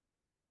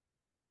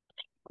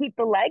 Keep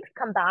the legs,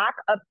 come back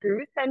up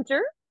through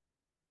center.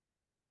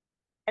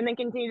 And then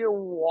continue to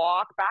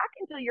walk back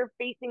until you're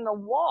facing the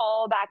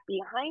wall back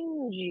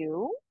behind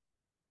you.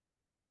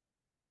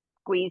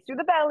 Squeeze through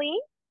the belly.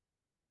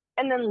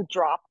 And then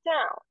drop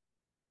down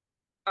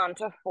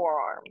onto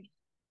forearms.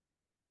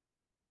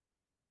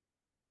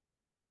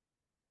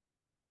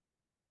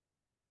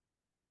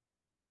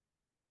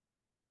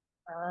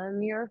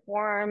 On your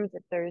forearms,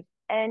 if there's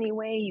any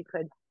way you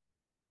could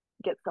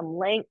get some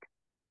length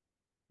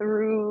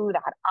through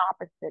that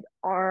opposite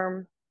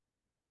arm.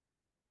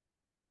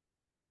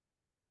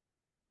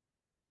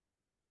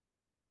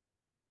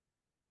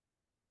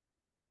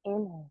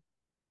 Inhale.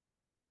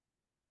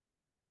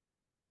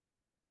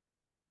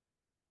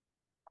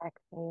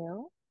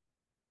 Exhale.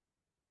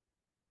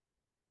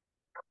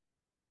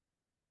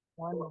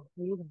 One more.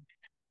 Breathe in.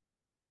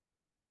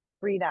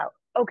 Breathe out.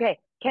 Okay,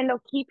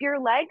 Kendall, keep your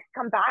legs,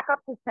 come back up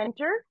to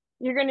center.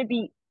 You're going to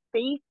be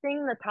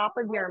facing the top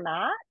of your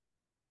mat.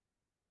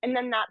 And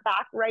then that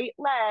back right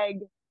leg,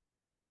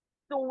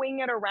 swing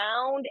it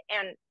around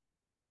and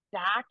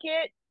stack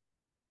it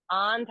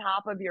on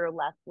top of your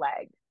left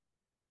leg.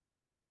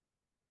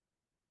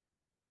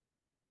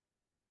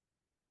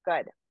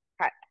 Good.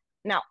 Okay.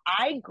 Now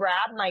I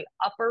grab my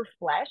upper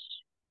flesh,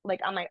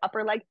 like on my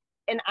upper leg,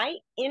 and I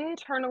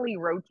internally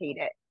rotate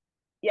it.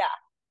 Yeah.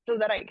 So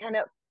that I kind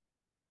of,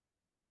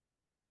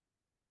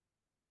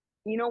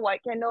 you know what,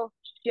 Kendall?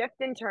 Shift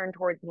and turn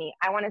towards me.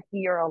 I want to see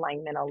your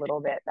alignment a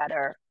little bit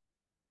better.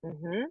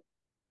 Mm-hmm.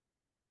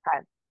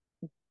 Okay.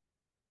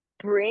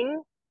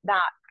 Bring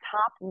that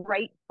top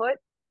right foot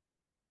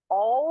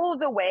all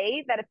the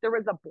way that if there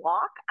was a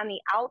block on the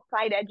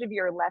outside edge of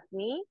your left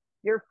knee,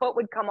 your foot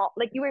would come off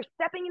like you were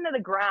stepping into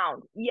the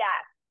ground. Yes,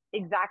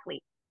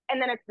 exactly.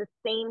 And then it's the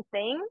same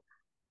thing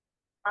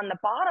on the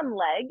bottom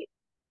leg.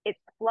 It's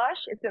flush.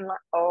 It's in.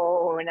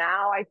 Oh,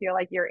 now I feel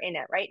like you're in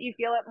it, right? You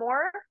feel it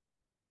more?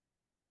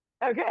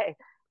 Okay.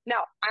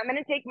 Now I'm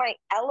going to take my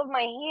L of my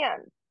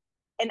hand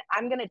and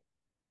I'm going to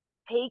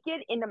take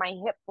it into my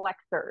hip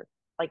flexors,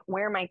 like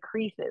where my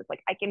crease is.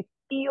 Like I can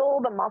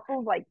feel the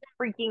muscles like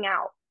freaking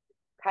out.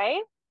 Okay.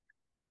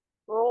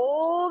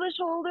 Roll the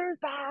shoulders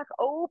back,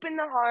 open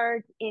the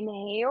heart,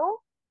 inhale.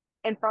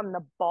 And from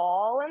the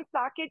ball and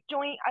socket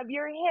joint of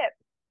your hip,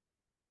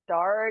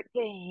 start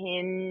to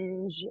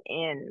hinge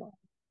in.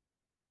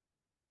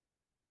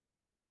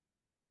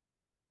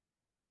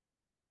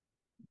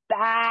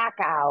 Back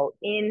out,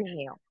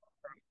 inhale.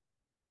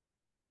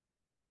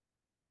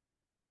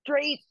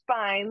 straight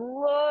spine.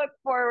 Look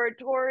forward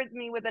towards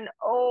me with an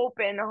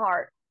open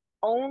heart.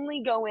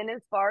 Only go in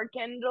as far,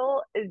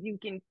 Kendall, as you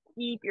can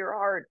keep your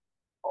heart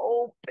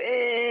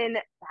open.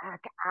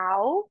 Back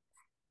out.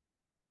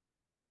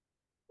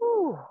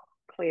 Whew.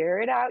 Clear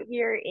it out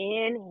here.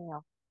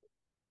 Inhale.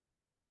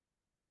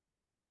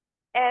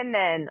 And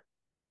then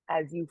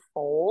as you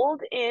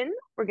fold in,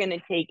 we're going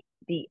to take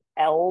the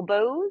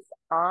elbows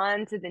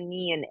onto the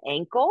knee and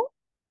ankle.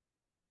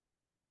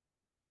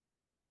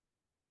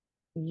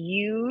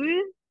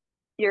 Use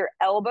your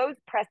elbows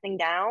pressing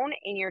down,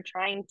 and you're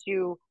trying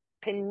to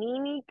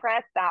panini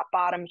press that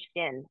bottom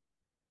shin.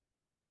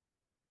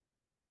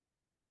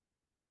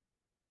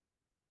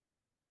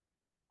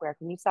 Where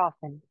can you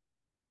soften?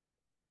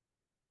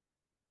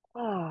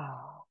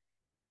 Oh.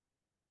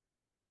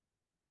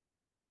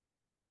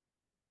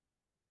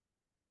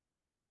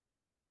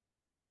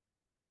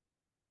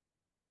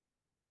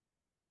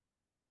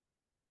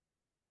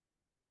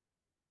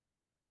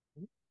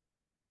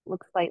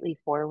 Look slightly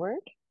forward.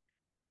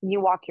 Can you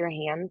walk your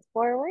hands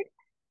forward?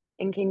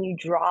 And can you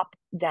drop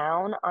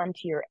down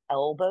onto your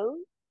elbows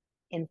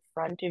in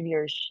front of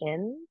your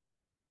shins?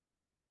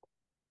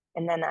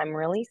 And then I'm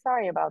really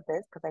sorry about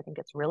this because I think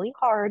it's really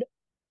hard.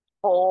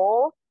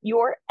 Pull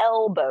your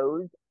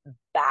elbows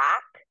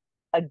back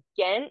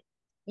against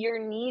your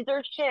knees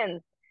or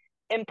shins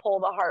and pull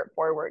the heart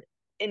forward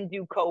and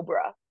do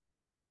cobra.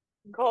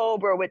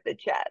 Cobra with the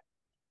chest.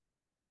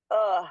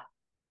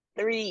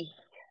 3.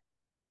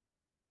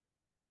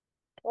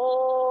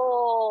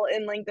 Pull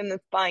and lengthen the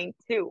spine.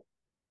 2.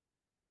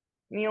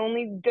 The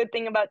only good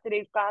thing about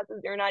today's class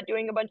is you're not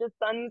doing a bunch of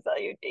sun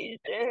salutations.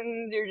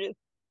 You're just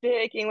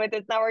sticking with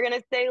it. Now we're going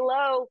to stay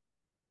low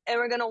and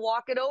we're going to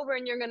walk it over,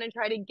 and you're going to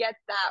try to get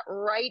that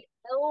right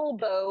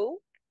elbow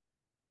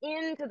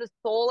into the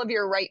sole of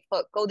your right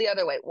foot. Go the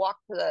other way. Walk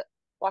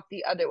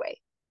the other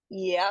way.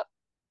 Yep.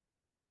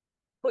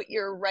 Put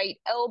your right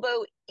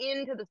elbow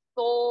into the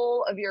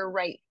sole of your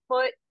right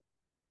foot.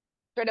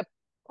 Try to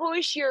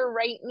push your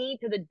right knee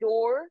to the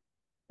door,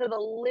 to the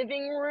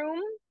living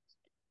room.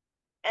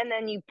 And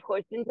then you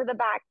push into the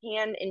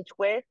backhand and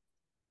twist.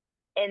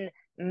 And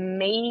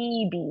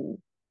maybe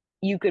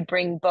you could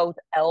bring both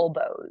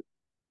elbows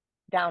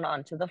down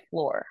onto the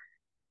floor.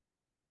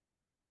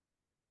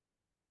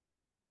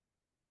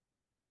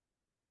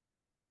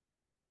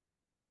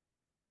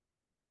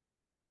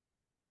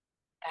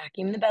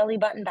 Vacuum the belly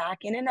button back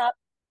in and up.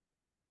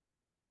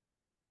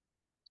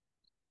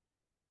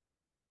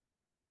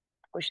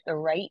 Push the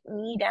right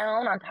knee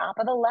down on top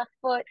of the left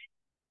foot.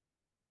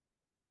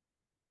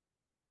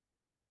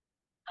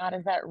 How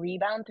does that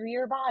rebound through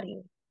your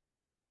body?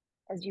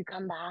 As you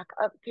come back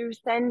up through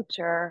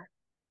center,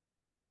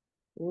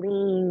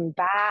 lean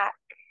back,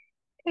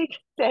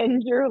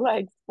 extend your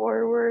legs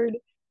forward.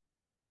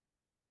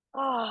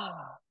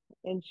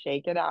 And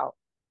shake it out.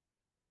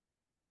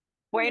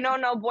 Bueno,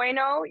 no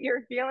bueno.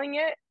 You're feeling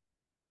it?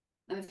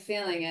 I'm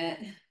feeling it.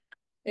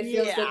 It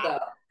feels good though.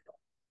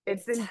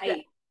 It's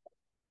tight.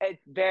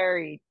 It's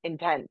very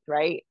intense,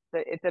 right?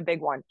 It's a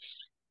big one.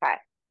 Okay.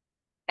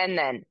 And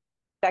then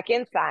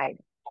second side,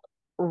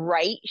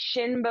 right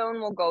shin bone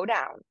will go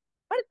down.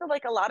 But it's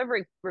like a lot of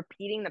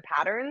repeating the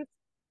patterns.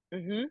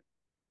 And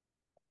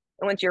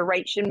once your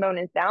right shin bone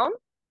is down,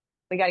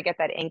 we got to get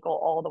that ankle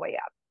all the way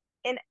up.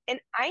 And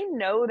I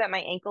know that my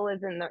ankle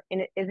isn't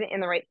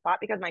in the right spot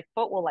because my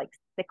foot will like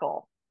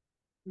sickle.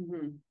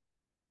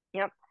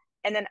 Yep.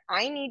 And then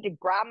I need to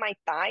grab my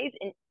thighs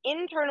and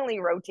internally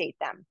rotate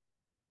them.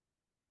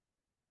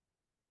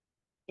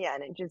 Yeah,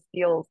 and it just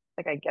feels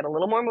like I get a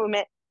little more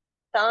movement.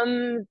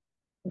 Thumbs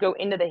go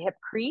into the hip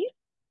crease.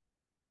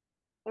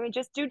 And we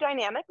just do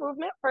dynamic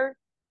movement first.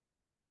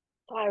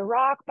 So I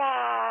rock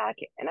back,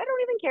 and I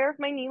don't even care if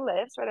my knee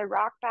lifts, right? I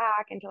rock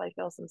back until I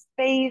feel some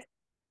space.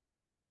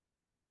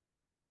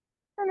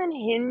 And then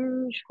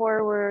hinge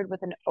forward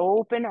with an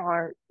open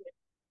heart.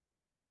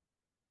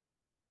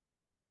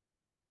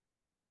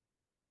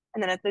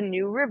 And then it's a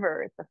new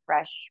river. It's a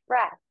fresh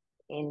breath.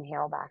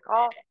 Inhale back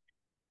off.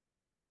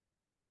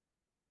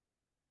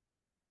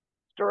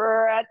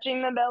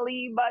 Stretching the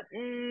belly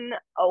button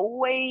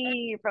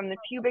away from the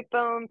pubic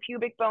bone.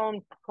 Pubic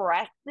bone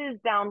presses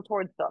down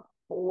towards the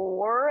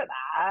floor.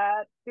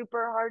 That's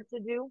super hard to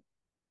do.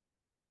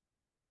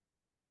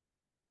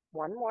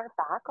 One more,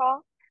 back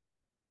off.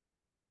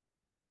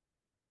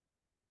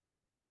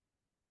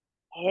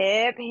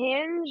 Hip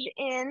hinge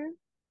in.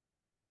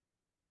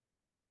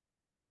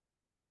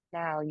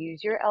 Now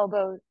use your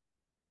elbows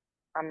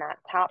on that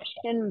top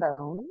shin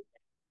bone.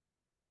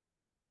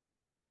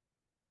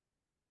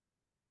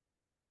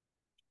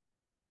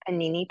 And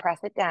Nini, press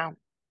it down.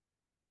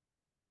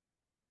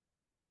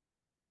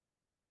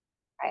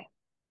 Okay.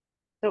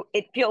 So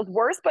it feels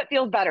worse, but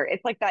feels better.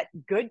 It's like that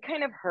good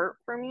kind of hurt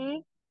for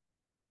me,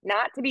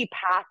 not to be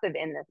passive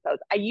in this pose.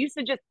 I used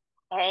to just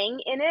hang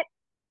in it.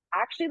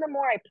 Actually, the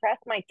more I press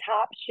my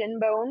top shin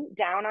bone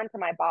down onto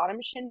my bottom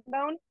shin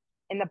bone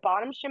and the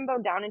bottom shin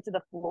bone down into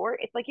the floor,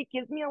 it's like it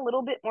gives me a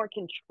little bit more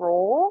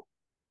control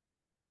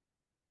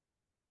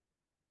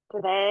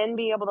to then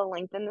be able to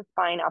lengthen the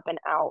spine up and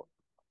out.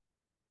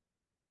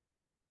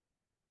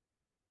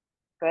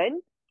 Good.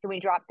 Can we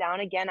drop down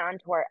again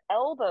onto our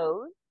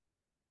elbows?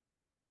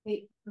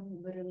 Wait,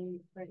 I'm literally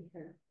right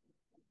here.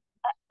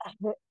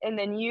 And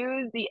then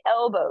use the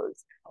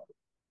elbows,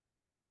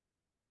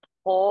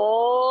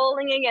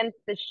 pulling against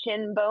the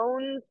shin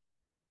bones.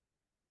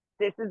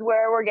 This is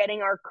where we're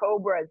getting our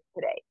cobras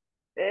today.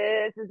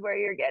 This is where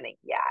you're getting,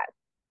 yes.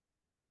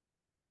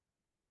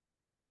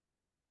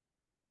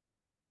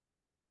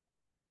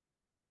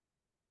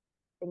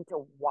 Think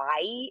to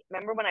wide.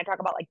 Remember when I talk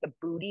about like the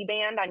booty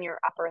band on your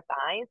upper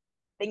thighs?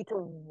 Think to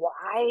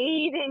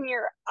widen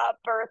your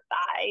upper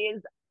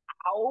thighs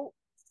out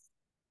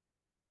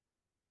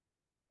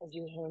as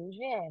you hinge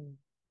in.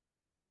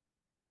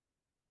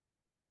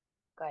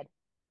 Good.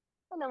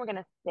 And then we're going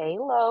to stay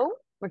low.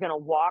 We're going to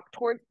walk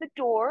towards the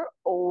door,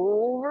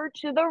 over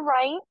to the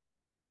right.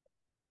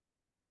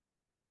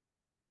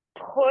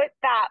 Put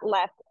that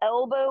left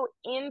elbow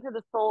into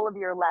the sole of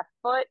your left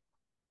foot.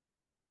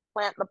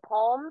 Plant the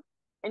palms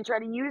and try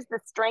to use the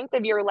strength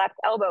of your left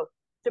elbow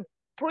to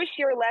push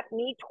your left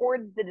knee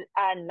towards the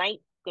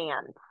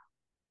nightstand.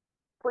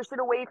 Push it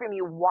away from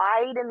you,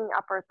 wide in the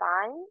upper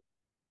thigh.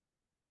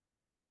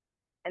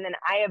 And then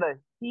I have a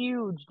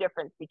huge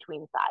difference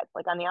between sides.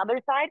 Like on the other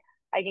side,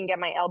 I can get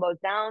my elbows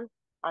down.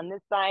 On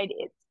this side,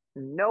 it's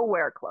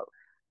nowhere close.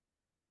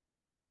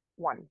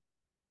 1.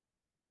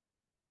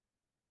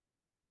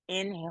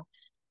 Inhale.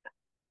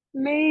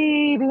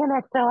 Maybe an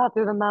exhale out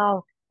through the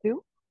mouth.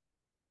 2.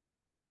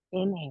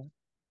 Inhale.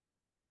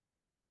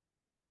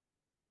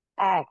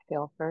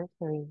 Exhale for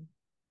 3.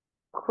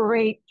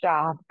 Great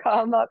job.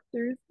 Come up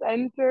through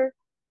center.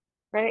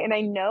 Right. And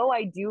I know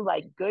I do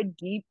like good,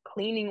 deep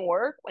cleaning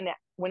work when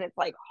it's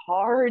like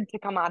hard to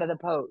come out of the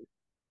pose.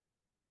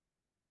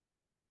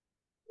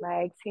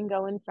 Legs can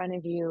go in front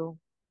of you.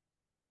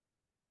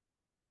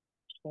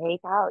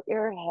 Shake out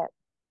your hips.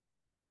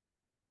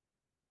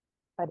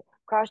 But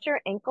cross your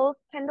ankles,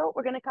 Kendall.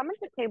 We're going to come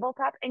into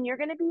tabletop and you're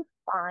going to be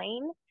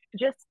fine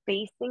just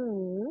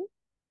facing me.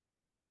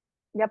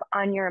 Yep,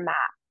 on your mat.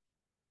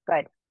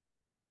 Good.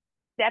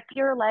 Step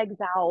your legs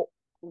out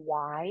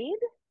wide.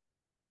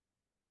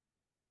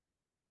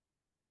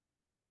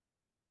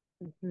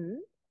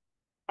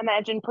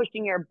 Imagine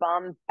pushing your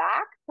bum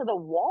back to the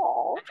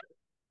wall.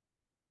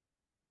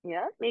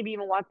 Yeah, maybe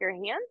even walk your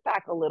hands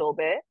back a little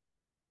bit.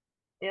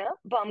 Yeah,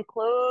 bum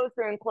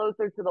closer and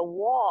closer to the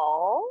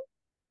wall.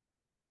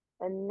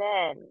 And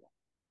then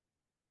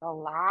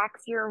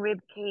relax your rib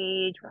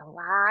cage,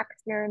 relax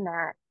your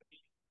neck.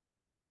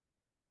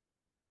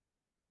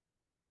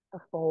 A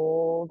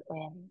fold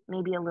in,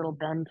 maybe a little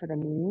bend to the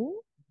knee.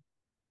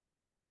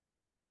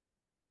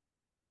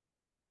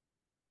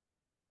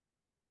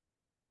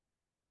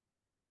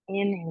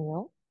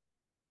 Inhale.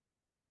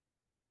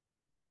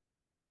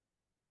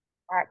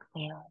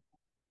 Exhale.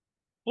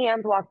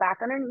 Hands walk back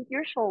underneath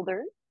your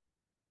shoulders.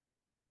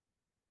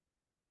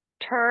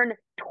 Turn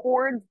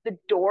towards the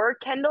door,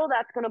 Kendall.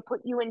 That's going to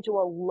put you into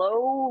a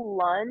low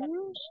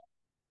lunge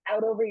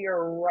out over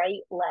your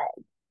right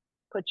leg.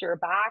 Put your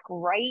back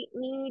right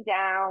knee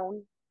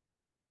down.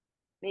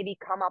 Maybe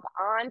come up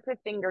onto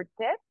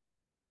fingertips.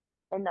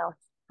 And now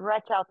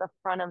stretch out the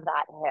front of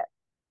that hip.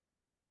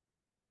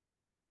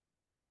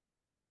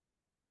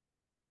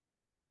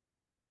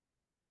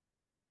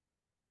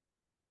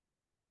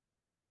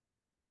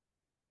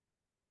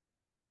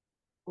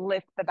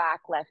 Lift the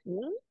back left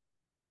knee.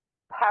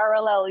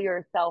 Parallel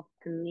yourself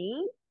to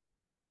knee.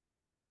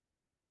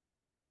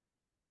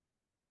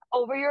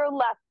 Over your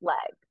left leg.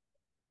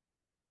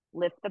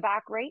 Lift the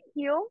back right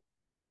heel.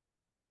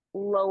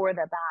 Lower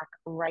the back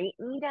right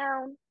knee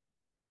down.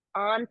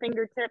 On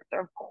fingertips,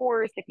 of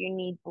course, if you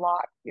need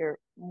blocks, you're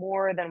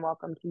more than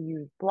welcome to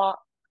use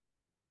blocks.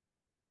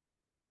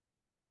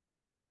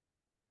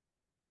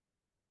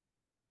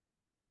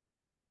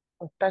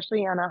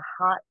 Especially on a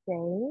hot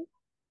day,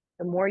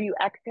 the more you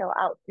exhale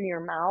out through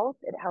your mouth,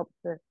 it helps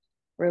to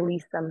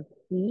release some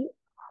heat.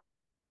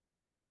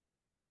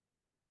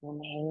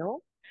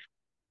 Inhale.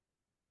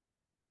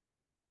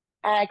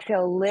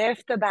 Exhale,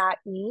 lift the back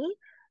knee,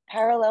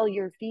 parallel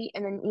your feet,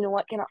 and then you know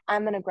what?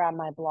 I'm gonna grab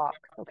my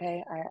blocks,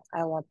 okay?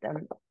 I want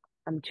them.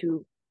 I'm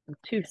too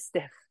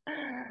stiff.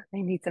 I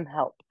need some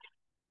help.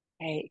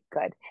 Okay,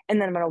 good. And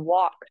then I'm gonna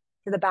walk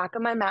to the back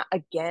of my mat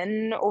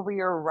again over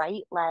your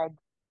right leg.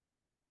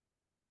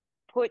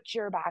 Put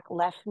your back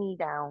left knee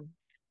down.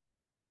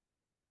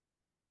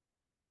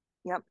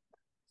 Yep.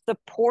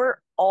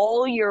 Support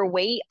all your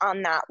weight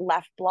on that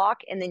left block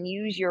and then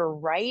use your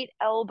right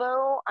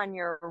elbow on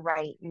your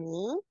right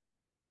knee.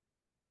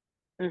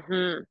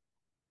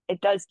 It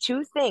does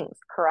 2 things,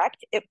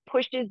 correct? It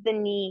pushes the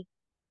knee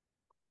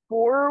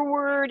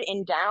forward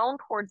and down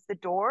towards the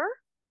door,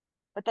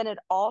 but then it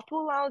also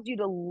allows you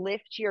to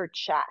lift your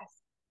chest.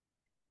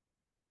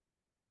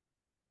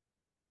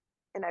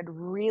 And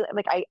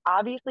I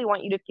obviously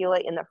want you to feel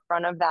it in the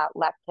front of that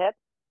left hip,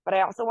 but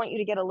I also want you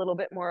to get a little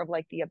bit more of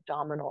like the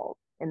abdominals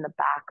in the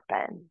back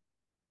bend.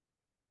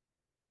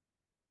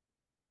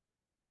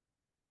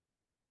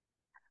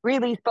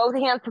 Release both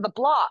hands to the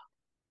block.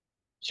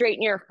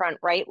 Straighten your front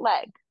right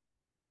leg.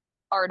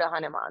 Ardha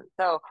Hanuman.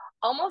 So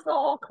almost the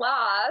whole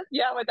class,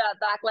 yeah, with that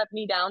back left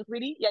knee down,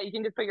 sweetie. Yeah, you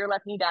can just put your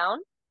left knee down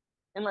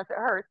unless it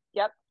hurts.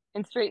 Yep.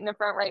 And straighten the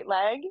front right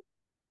leg.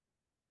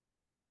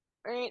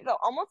 Right. So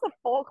almost a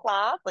full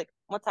class. Like,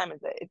 what time is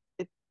it?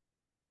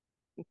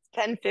 It's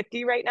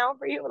 10:50 right now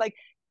for you. Like,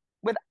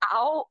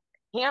 without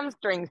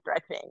hamstring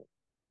stretching.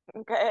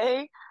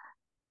 Okay.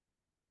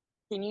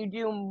 Can you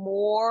do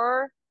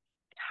more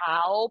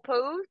cow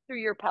pose through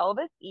your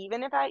pelvis,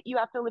 even if you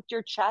have to lift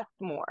your chest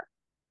more?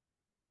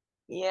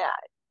 Yeah,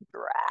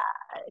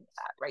 drag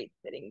that right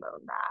sitting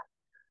bone back.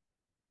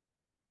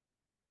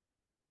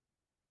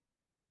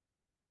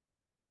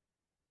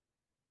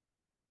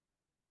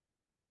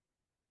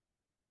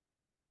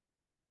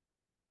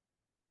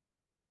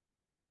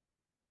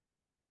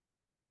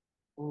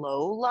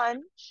 Low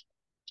lunge,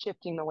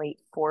 shifting the weight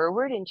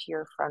forward into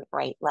your front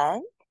right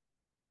leg.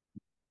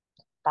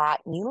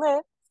 That knee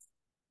lift.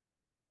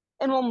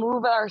 And we'll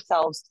move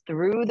ourselves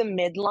through the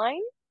midline,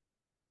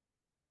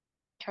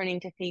 turning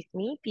to face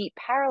me, feet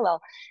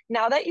parallel.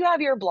 Now that you have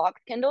your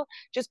blocks, Kendall,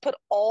 just put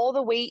all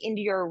the weight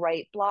into your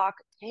right block.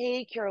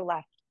 Take your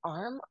left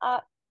arm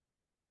up.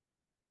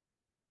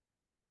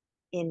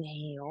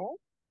 Inhale.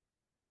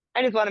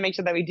 I just want to make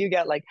sure that we do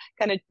get like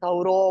kind of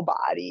total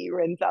body,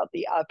 rinse out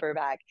the upper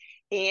back.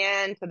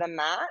 And to the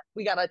mat,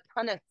 we got a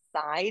ton of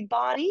side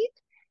body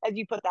as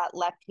you put that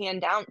left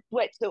hand down,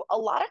 switch. So a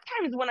lot of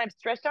times when I've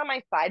stretched out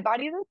my side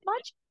body this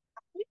much,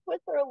 these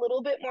twists are a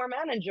little bit more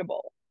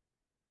manageable.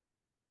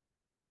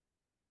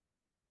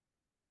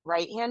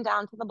 Right hand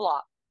down to the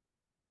block.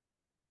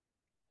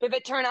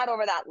 Pivot turn out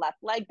over that left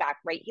leg, back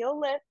right heel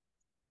lift.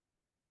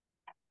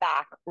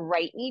 Back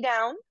right knee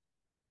down.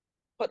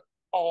 Put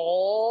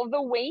all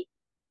the weight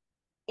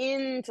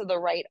into the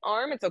right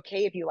arm. It's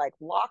okay if you like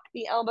lock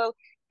the elbow.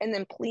 And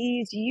then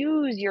please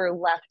use your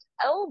left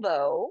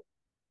elbow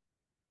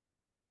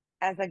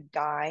as a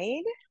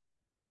guide,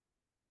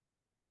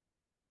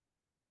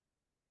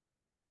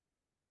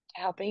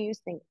 helping you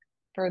sink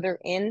further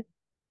in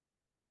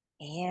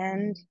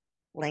and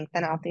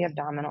lengthen out the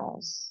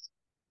abdominals.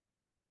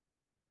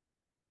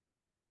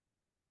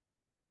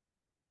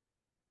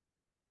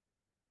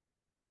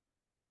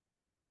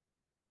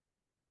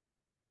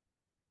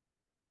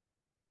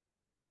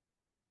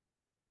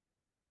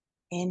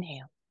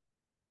 Inhale.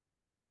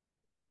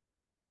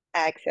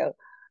 Exhale.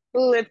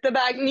 Lift the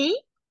back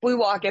knee. We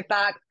walk it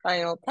back.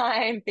 Final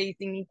time,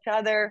 facing each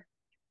other.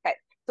 Okay.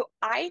 So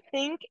I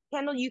think,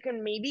 Kendall, you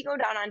can maybe go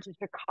down onto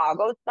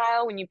Chicago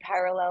style when you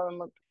parallel and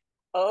look.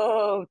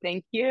 Oh,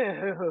 thank you.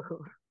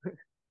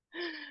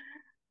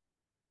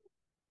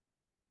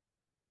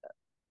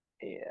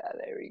 Yeah,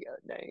 there we go.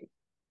 Nice.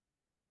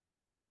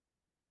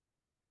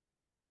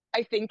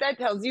 I think that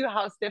tells you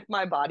how stiff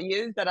my body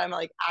is, that I'm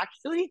like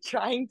actually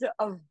trying to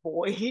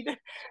avoid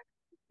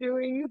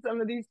doing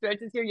some of these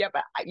stretches here. Yeah,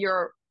 but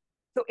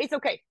so it's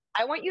okay.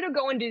 I want you to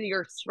go into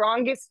your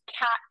strongest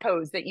cat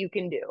pose that you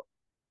can do.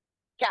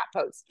 Cat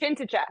pose, chin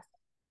to chest,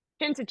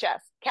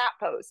 cat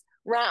pose,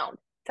 round,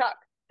 tuck,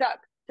 tuck,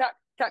 tuck,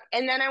 tuck.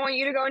 And then I want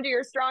you to go into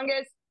your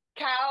strongest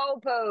cow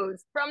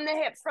pose from the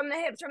hips, from the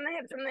hips, from the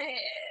hips, from the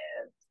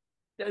hips.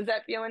 Does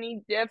that feel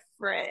any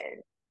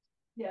different?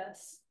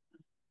 Yes.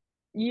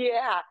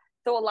 Yeah.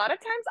 So a lot of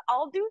times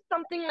I'll do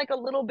something like a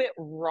little bit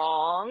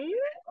wrong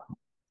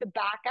to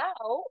back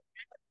out.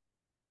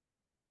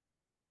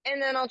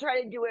 And then I'll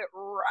try to do it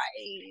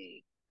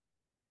right.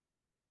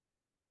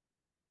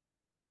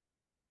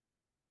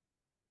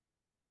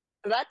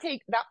 So that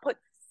puts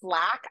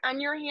slack on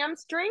your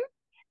hamstring.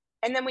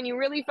 And then when you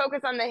really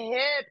focus on the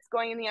hips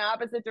going in the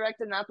opposite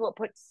direction, that's what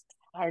puts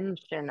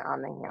tension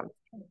on the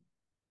hamstring.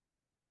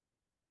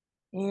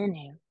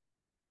 Inhale.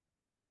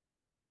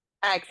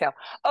 Exhale.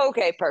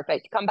 Okay,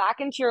 perfect. Come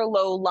back into your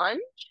low lunge.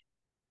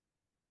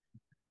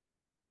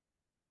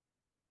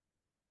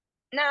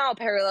 Now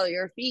parallel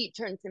your feet,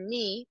 turn to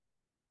me.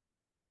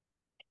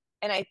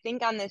 And I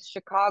think on this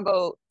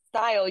Chicago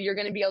style, you're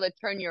going to be able to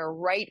turn your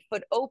right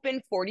foot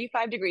open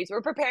 45 degrees.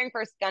 We're preparing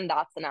for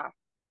Skandasana.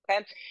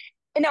 Okay.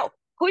 And now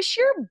push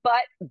your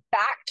butt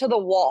back to the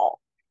wall,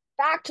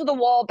 back to the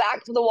wall,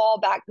 back to the wall,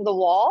 back to the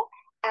wall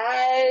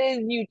as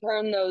you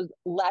turn those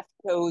left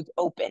toes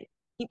open.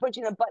 Keep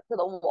pushing the butt to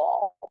the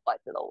wall, butt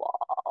to the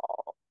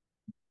wall.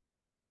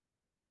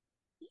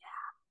 Yeah.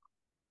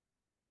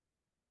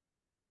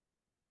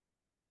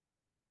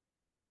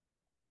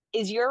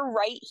 Is your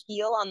right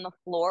heel on the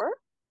floor?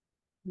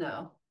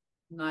 No,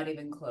 not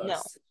even No.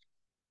 close.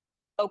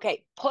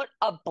 Okay, put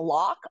a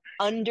block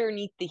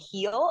underneath the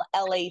heel,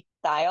 LA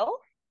style,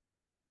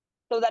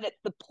 so that it's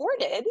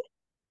supported.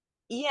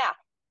 Yeah.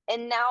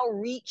 And now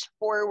reach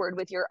forward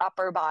with your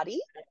upper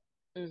body.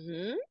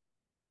 Mm-hmm.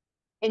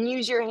 And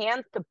use your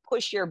hands to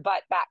push your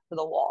butt back to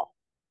the wall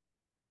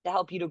to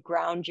help you to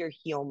ground your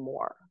heel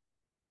more.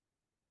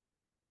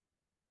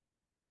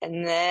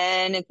 And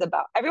then it's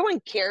about, everyone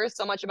cares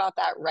so much about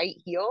that right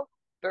heel,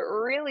 but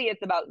really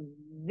it's about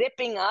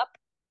zipping up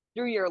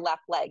through your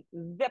left leg,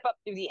 zip up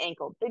through the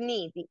ankle, the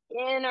knee, the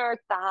inner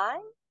thigh.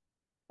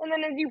 And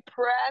then as you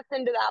press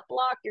into that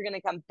block, you're going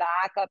to come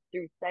back up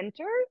through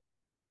center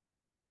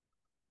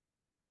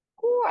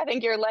Ooh, I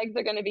think your legs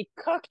are going to be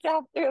cooked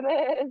after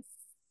this.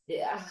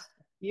 Yeah.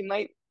 You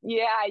might be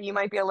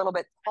a little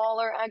bit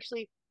taller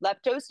actually.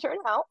 Left toes turn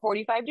out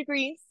 45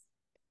 degrees.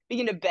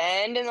 Begin to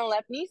bend in the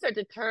left knee. Start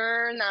to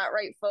turn that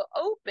right foot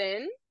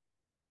open.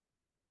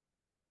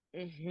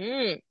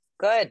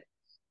 Good.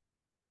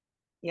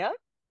 Yep.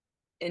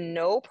 And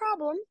no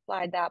problem.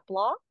 Slide that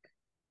block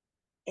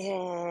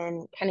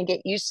and kind of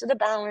get used to the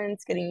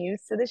balance, getting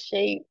used to the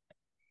shape.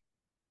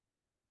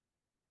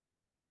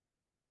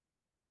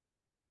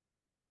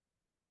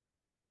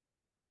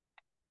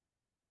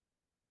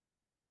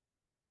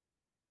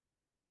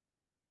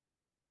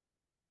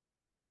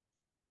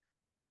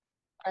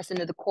 Press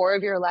into the core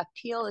of your left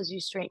heel as you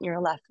straighten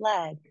your left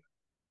leg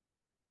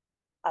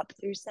up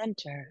through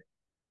center.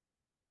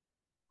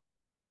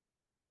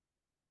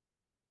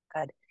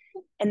 Good.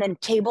 And then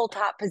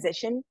tabletop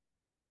position.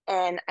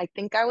 And I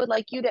think I would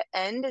like you to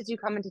end as you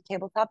come into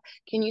tabletop.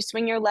 Can you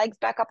swing your legs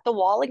back up the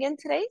wall again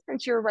today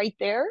since you're right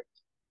there?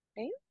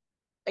 Okay.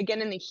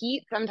 Again, in the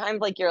heat, sometimes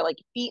like your like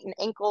feet and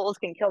ankles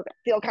can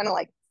feel kind of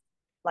like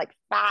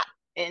fat,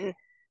 and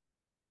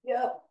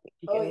Yep.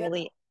 you Oh can yeah.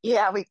 really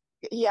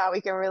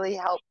we can really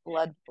help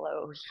blood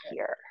flow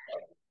here.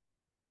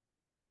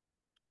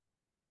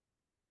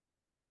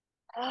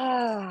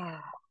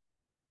 Ah,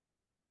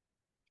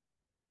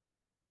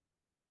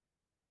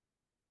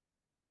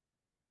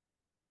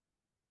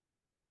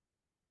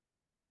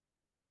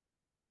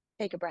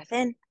 take a breath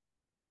in,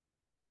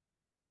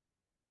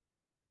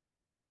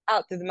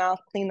 out through the mouth,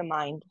 clean the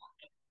mind.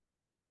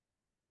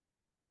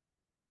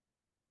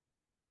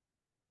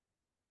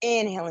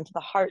 Inhale into the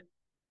heart.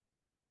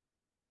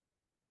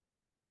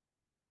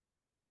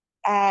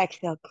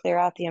 Exhale, clear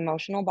out the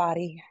emotional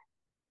body.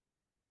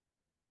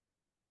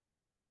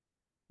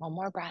 One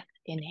more breath.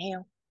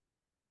 Inhale.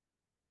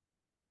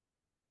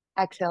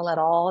 Exhale, let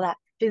all that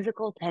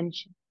physical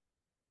tension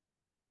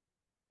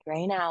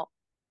drain out.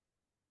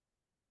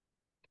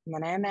 And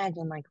then I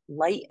imagine like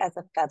light as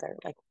a feather,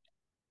 like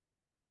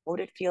what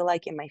would it feel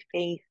like in my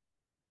face,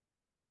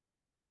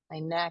 my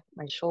neck,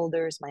 my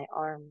shoulders, my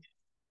arms,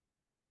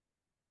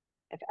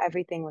 if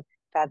everything was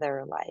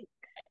feather like.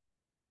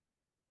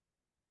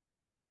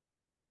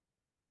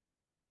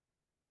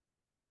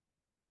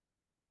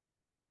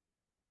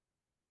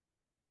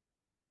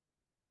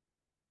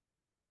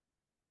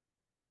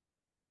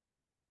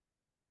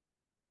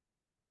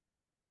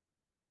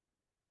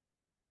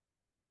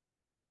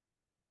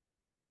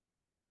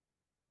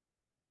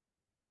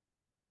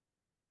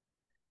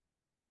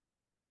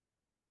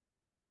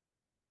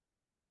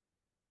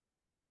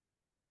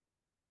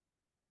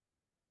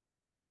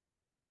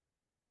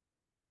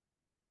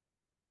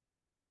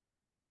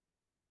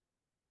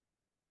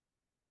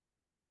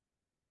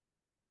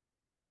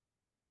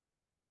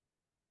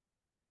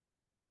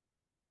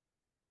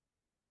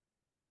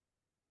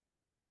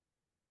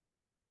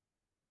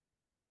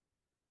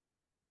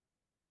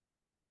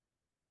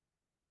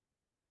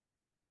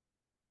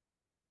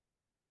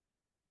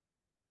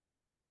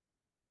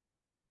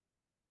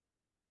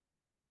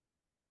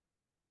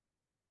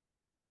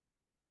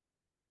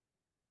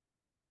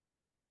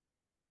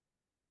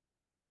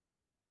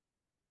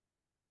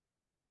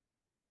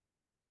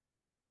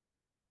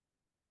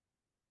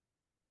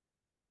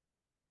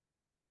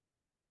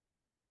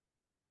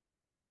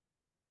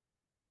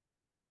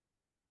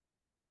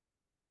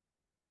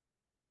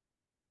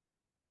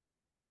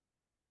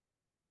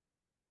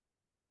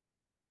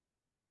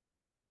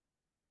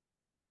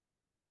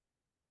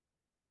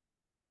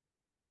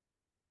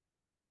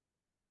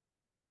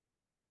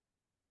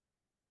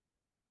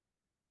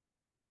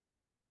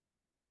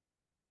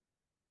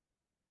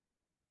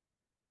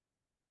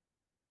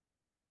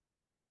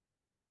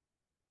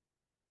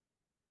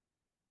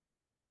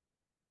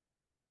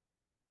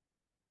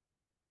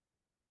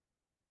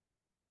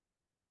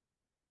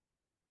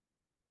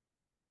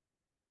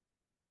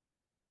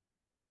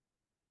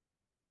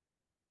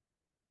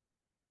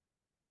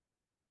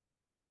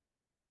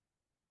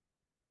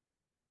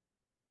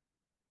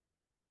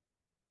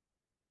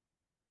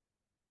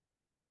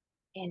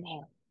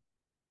 Inhale.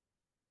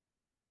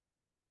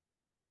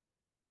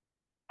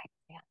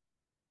 Exhale.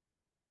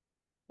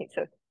 Okay,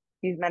 so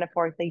these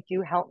metaphors, they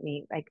do help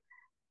me. Like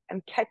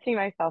I'm catching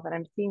myself and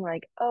I'm seeing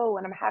like, oh,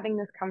 when I'm having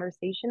this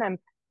conversation, I'm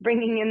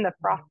bringing in the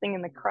frosting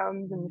and the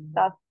crumbs and the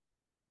stuff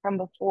from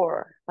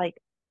before. Like,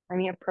 let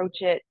me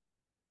approach it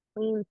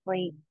clean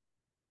slate,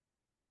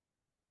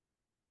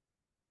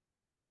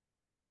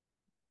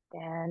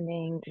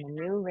 standing in a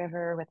new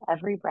river with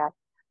every breath.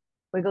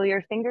 Wiggle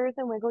your fingers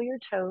and wiggle your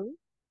toes.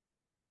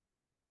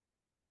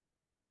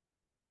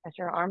 Press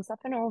your arms up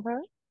and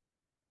over.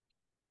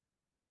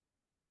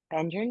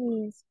 Bend your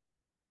knees.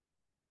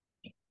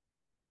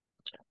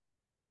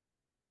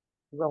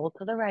 Roll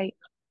to the right.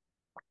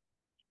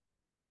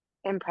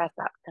 And press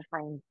up to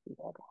find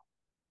seated.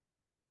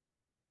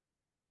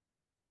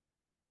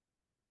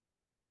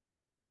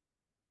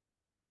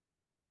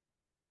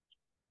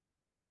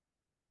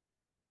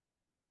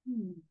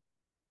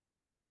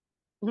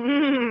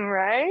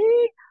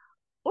 Right?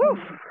 Woo.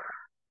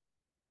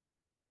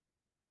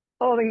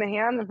 Holding the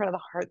hands in front of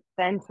the heart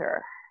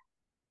center.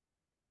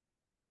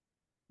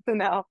 So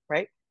now,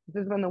 right?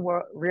 This is when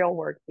the real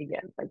work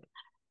begins. Like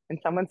when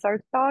someone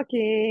starts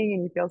talking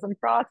and you feel some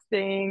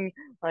frosting,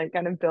 like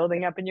kind of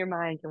building up in your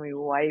mind, can we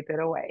wipe it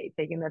away?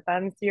 Taking the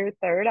thumbs to your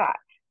third eye.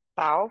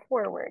 Bow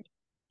forward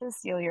to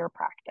seal your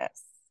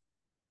practice.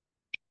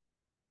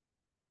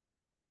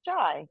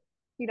 Jai,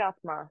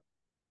 Siddhasana.